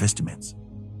future investments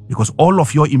because all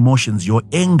of your emotions, your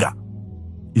anger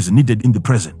is needed in the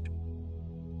present.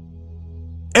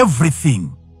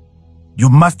 Everything, you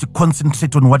must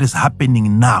concentrate on what is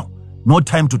happening now. No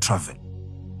time to travel.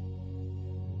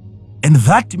 And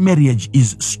that marriage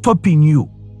is stopping you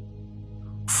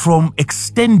from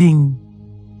extending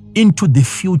into the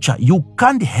future. You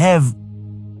can't have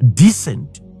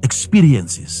decent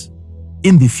experiences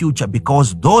in the future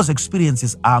because those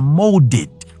experiences are molded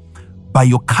by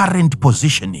your current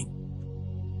positioning.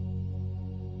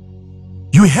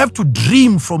 You have to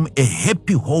dream from a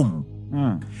happy home,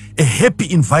 a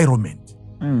happy environment.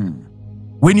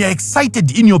 When you're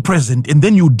excited in your present and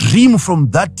then you dream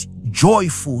from that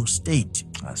joyful state.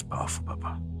 That's powerful,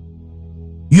 Papa.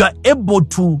 You are able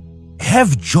to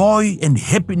have joy and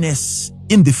happiness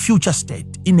in the future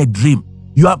state, in a dream.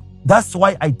 That's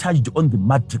why I touched on the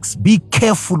matrix. Be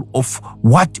careful of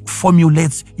what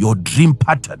formulates your dream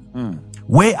pattern.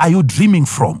 Where are you dreaming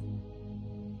from?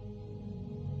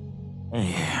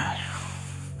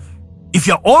 If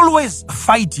you're always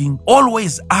fighting,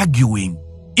 always arguing,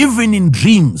 even in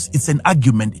dreams, it's an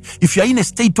argument. If you're in a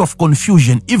state of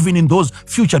confusion, even in those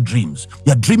future dreams,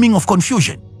 you're dreaming of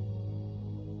confusion.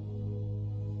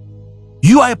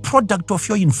 You are a product of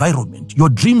your environment. Your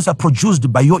dreams are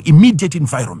produced by your immediate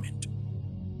environment.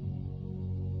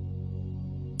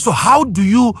 So how do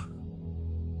you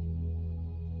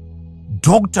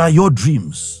doctor your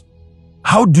dreams?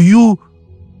 How do you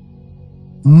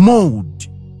mold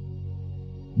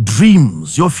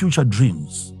dreams, your future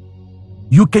dreams?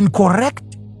 You can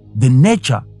correct the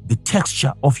nature, the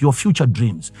texture of your future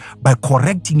dreams by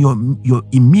correcting your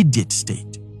immediate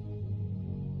state.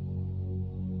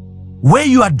 Where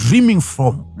you are dreaming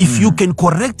from, if you can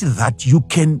correct that, you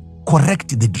can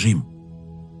correct the dream.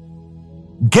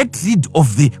 Get rid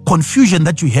of the confusion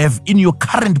that you have in your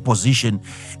current position,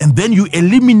 and then you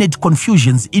eliminate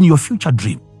confusions in your future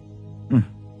dream.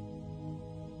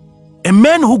 A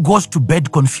man who goes to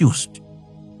bed confused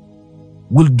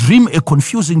will dream a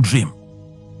confusing dream.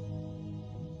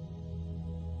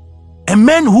 A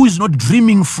man who is not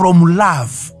dreaming from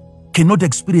love cannot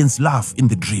experience love in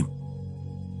the dream.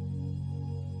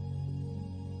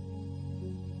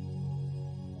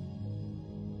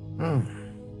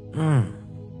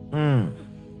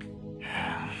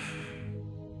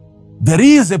 There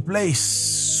is a place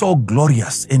so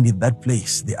glorious, and in that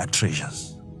place there are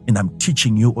treasures. And I'm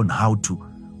teaching you on how to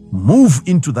move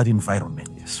into that environment.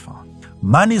 Yes, Father.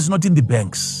 Money is not in the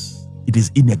banks. It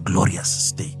is in a glorious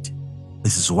state.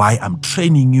 This is why I'm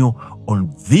training you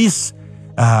on this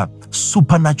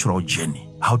supernatural journey,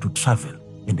 how to travel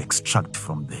and extract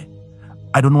from there.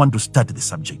 I don't want to start the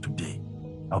subject today.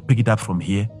 I'll pick it up from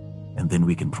here and then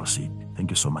we can proceed.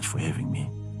 Thank you so much for having me.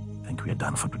 I think we are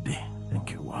done for today.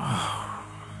 Thank you. Wow.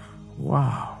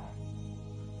 Wow.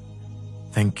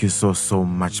 Thank you so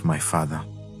much, my Father.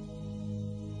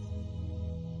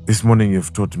 This morning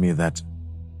you've taught me that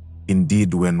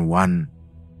indeed when one,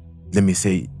 let me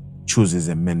say, chooses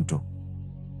a mentor,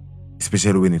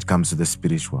 especially when it comes to the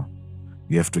spiritual,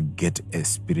 you have to get a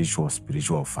spiritual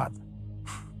father.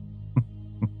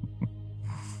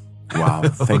 Wow,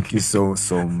 thank you so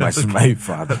much, my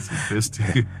Father. That's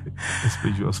interesting.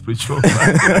 Spiritual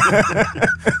father.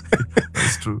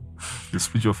 That's true. The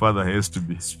spiritual father has to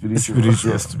be spiritual.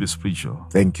 Has to be spiritual.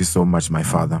 Thank you so much, my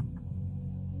Father.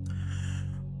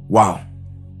 Wow,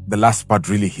 the last part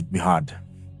really hit me hard,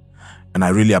 and I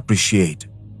really appreciate.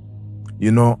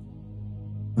 You know,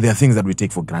 there are things that we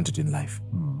take for granted in life,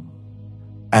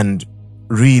 and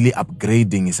really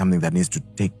upgrading is something that needs to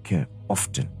take care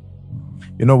often.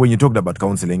 You know, when you talked about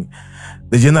counseling,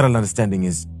 the general understanding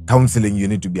is counseling, you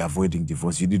need to be avoiding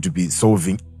divorce, you need to be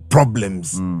solving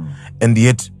problems. And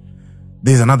yet,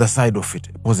 there's another side of it,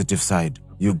 a positive side.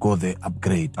 You go there,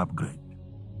 upgrade.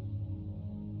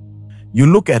 You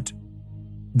look at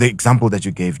the example that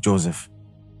you gave, Joseph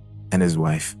and his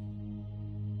wife.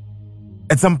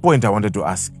 At some point, I wanted to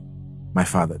ask my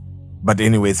father, but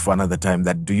anyways, for another time,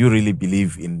 that do you really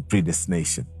believe in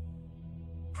predestination?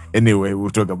 Anyway, we'll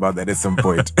talk about that at some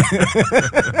point.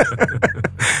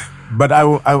 But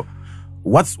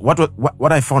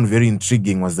what I found very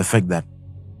intriguing was the fact that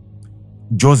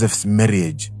Joseph's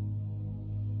marriage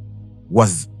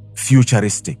was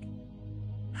futuristic.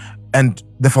 And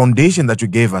the foundation that you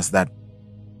gave us, that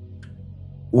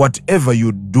whatever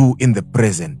you do in the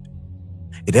present,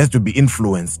 it has to be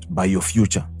influenced by your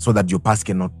future so that your past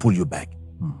cannot pull you back.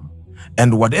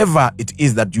 And whatever it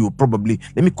is that you probably,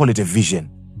 let me call it a vision,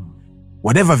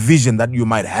 whatever vision that you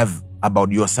might have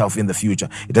about yourself in the future,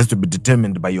 it has to be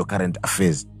determined by your current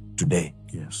affairs today.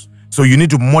 Yes. So you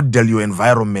need to model your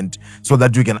environment so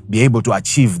that you can be able to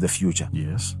achieve the future.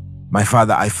 Yes. My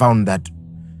Father, I found that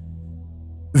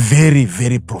very,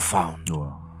 very profound.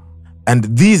 Wow.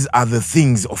 And these are the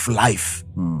things of life,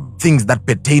 things that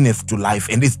pertaineth to life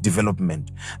and its development,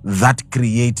 that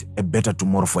create a better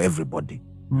tomorrow for everybody.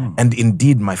 And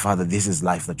indeed, my Father, this is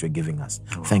life that you're giving us.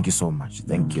 Thank you so much.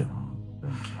 Thank you.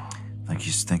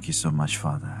 Thank you so much,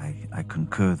 Father. I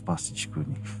concur with Pastor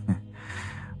Chikuni.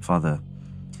 Father,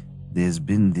 there's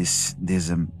been this,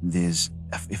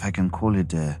 if I can call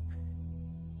it a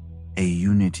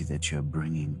unity that you're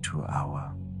bringing to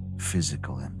our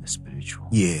physical and the spiritual.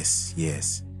 Yes,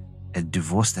 yes. A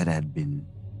divorce that had been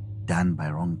done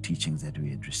by wrong teachings that we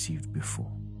had received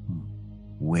before,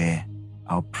 where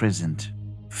our present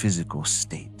physical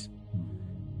state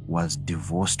was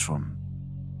divorced from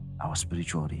our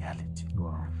spiritual reality.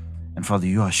 Wow. And Father,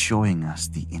 you are showing us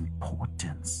the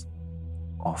importance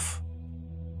of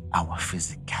our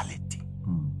physicality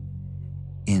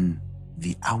in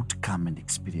the outcome and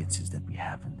experiences that we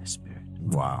have in the Spirit.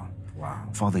 Wow, wow.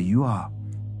 Father, you are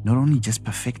not only just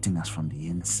perfecting us from the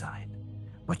inside,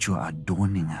 but you are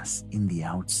adorning us in the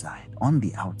outside, on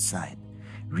the outside,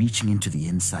 reaching into the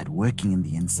inside, working in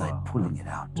the inside, pulling it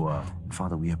out. Wow. And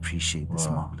Father, we appreciate this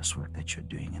marvelous work that you're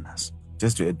doing in us.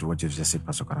 Just to add to what you've just said,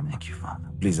 Pastor Karamba. Thank you, Father.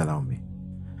 Please allow me.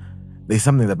 There's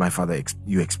something that my Father,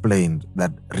 you explained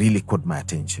that really caught my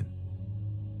attention.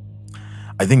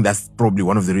 I think that's probably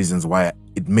one of the reasons why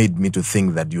it made me to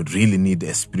think that you'd really need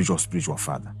a spiritual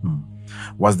father,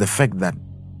 was the fact that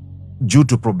due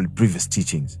to probably previous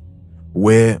teachings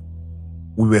where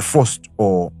we were forced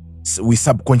or we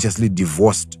subconsciously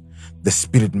divorced the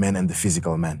spirit man and the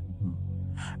physical man.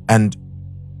 And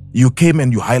you came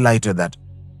and you highlighted that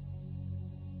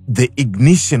the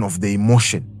ignition of the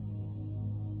emotion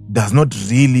does not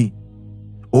really,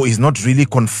 or is not really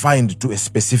confined to a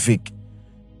specific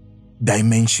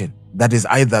dimension that is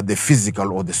either the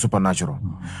physical or the supernatural.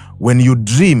 When you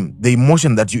dream, the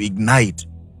emotion that you ignite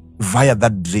via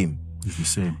that dream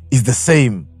is the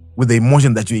same with the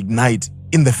emotion that you ignite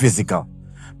in the physical.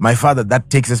 My father, that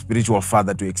takes a spiritual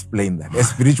father to explain that. A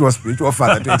spiritual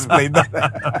father to explain that.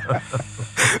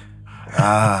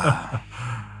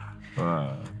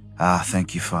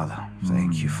 Thank you, Father.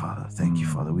 Thank you, Father. Thank you,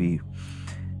 Father. We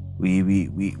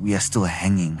are still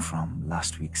hanging from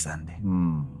last week Sunday,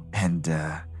 and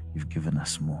you've given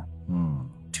us more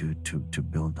to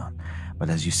build on. But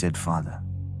as you said, Father,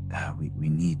 we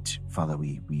need, Father,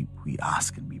 we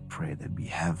ask and we pray that we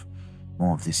have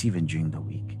more of this even during the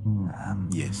week.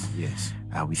 Yes.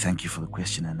 We thank you for the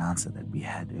question and answer that we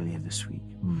had earlier this week.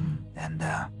 And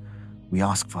we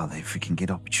ask, Father, if we can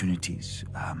get opportunities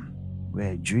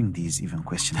where during these even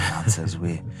question and answers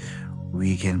where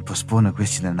we can postpone a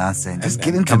question and answer and just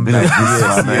get into a bit of this,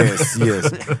 Father.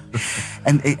 Yes.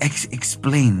 And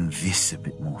explain this a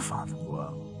bit more, Father.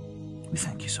 Wow. We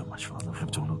thank you so much, Father. We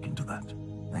have to look into that.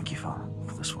 Thank you, Father,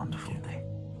 for this wonderful day.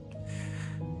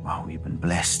 Wow, we've been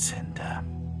blessed and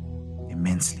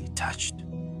immensely touched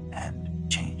and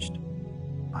changed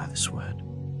by this word.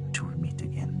 Until we meet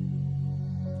again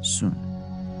soon.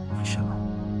 Shalom.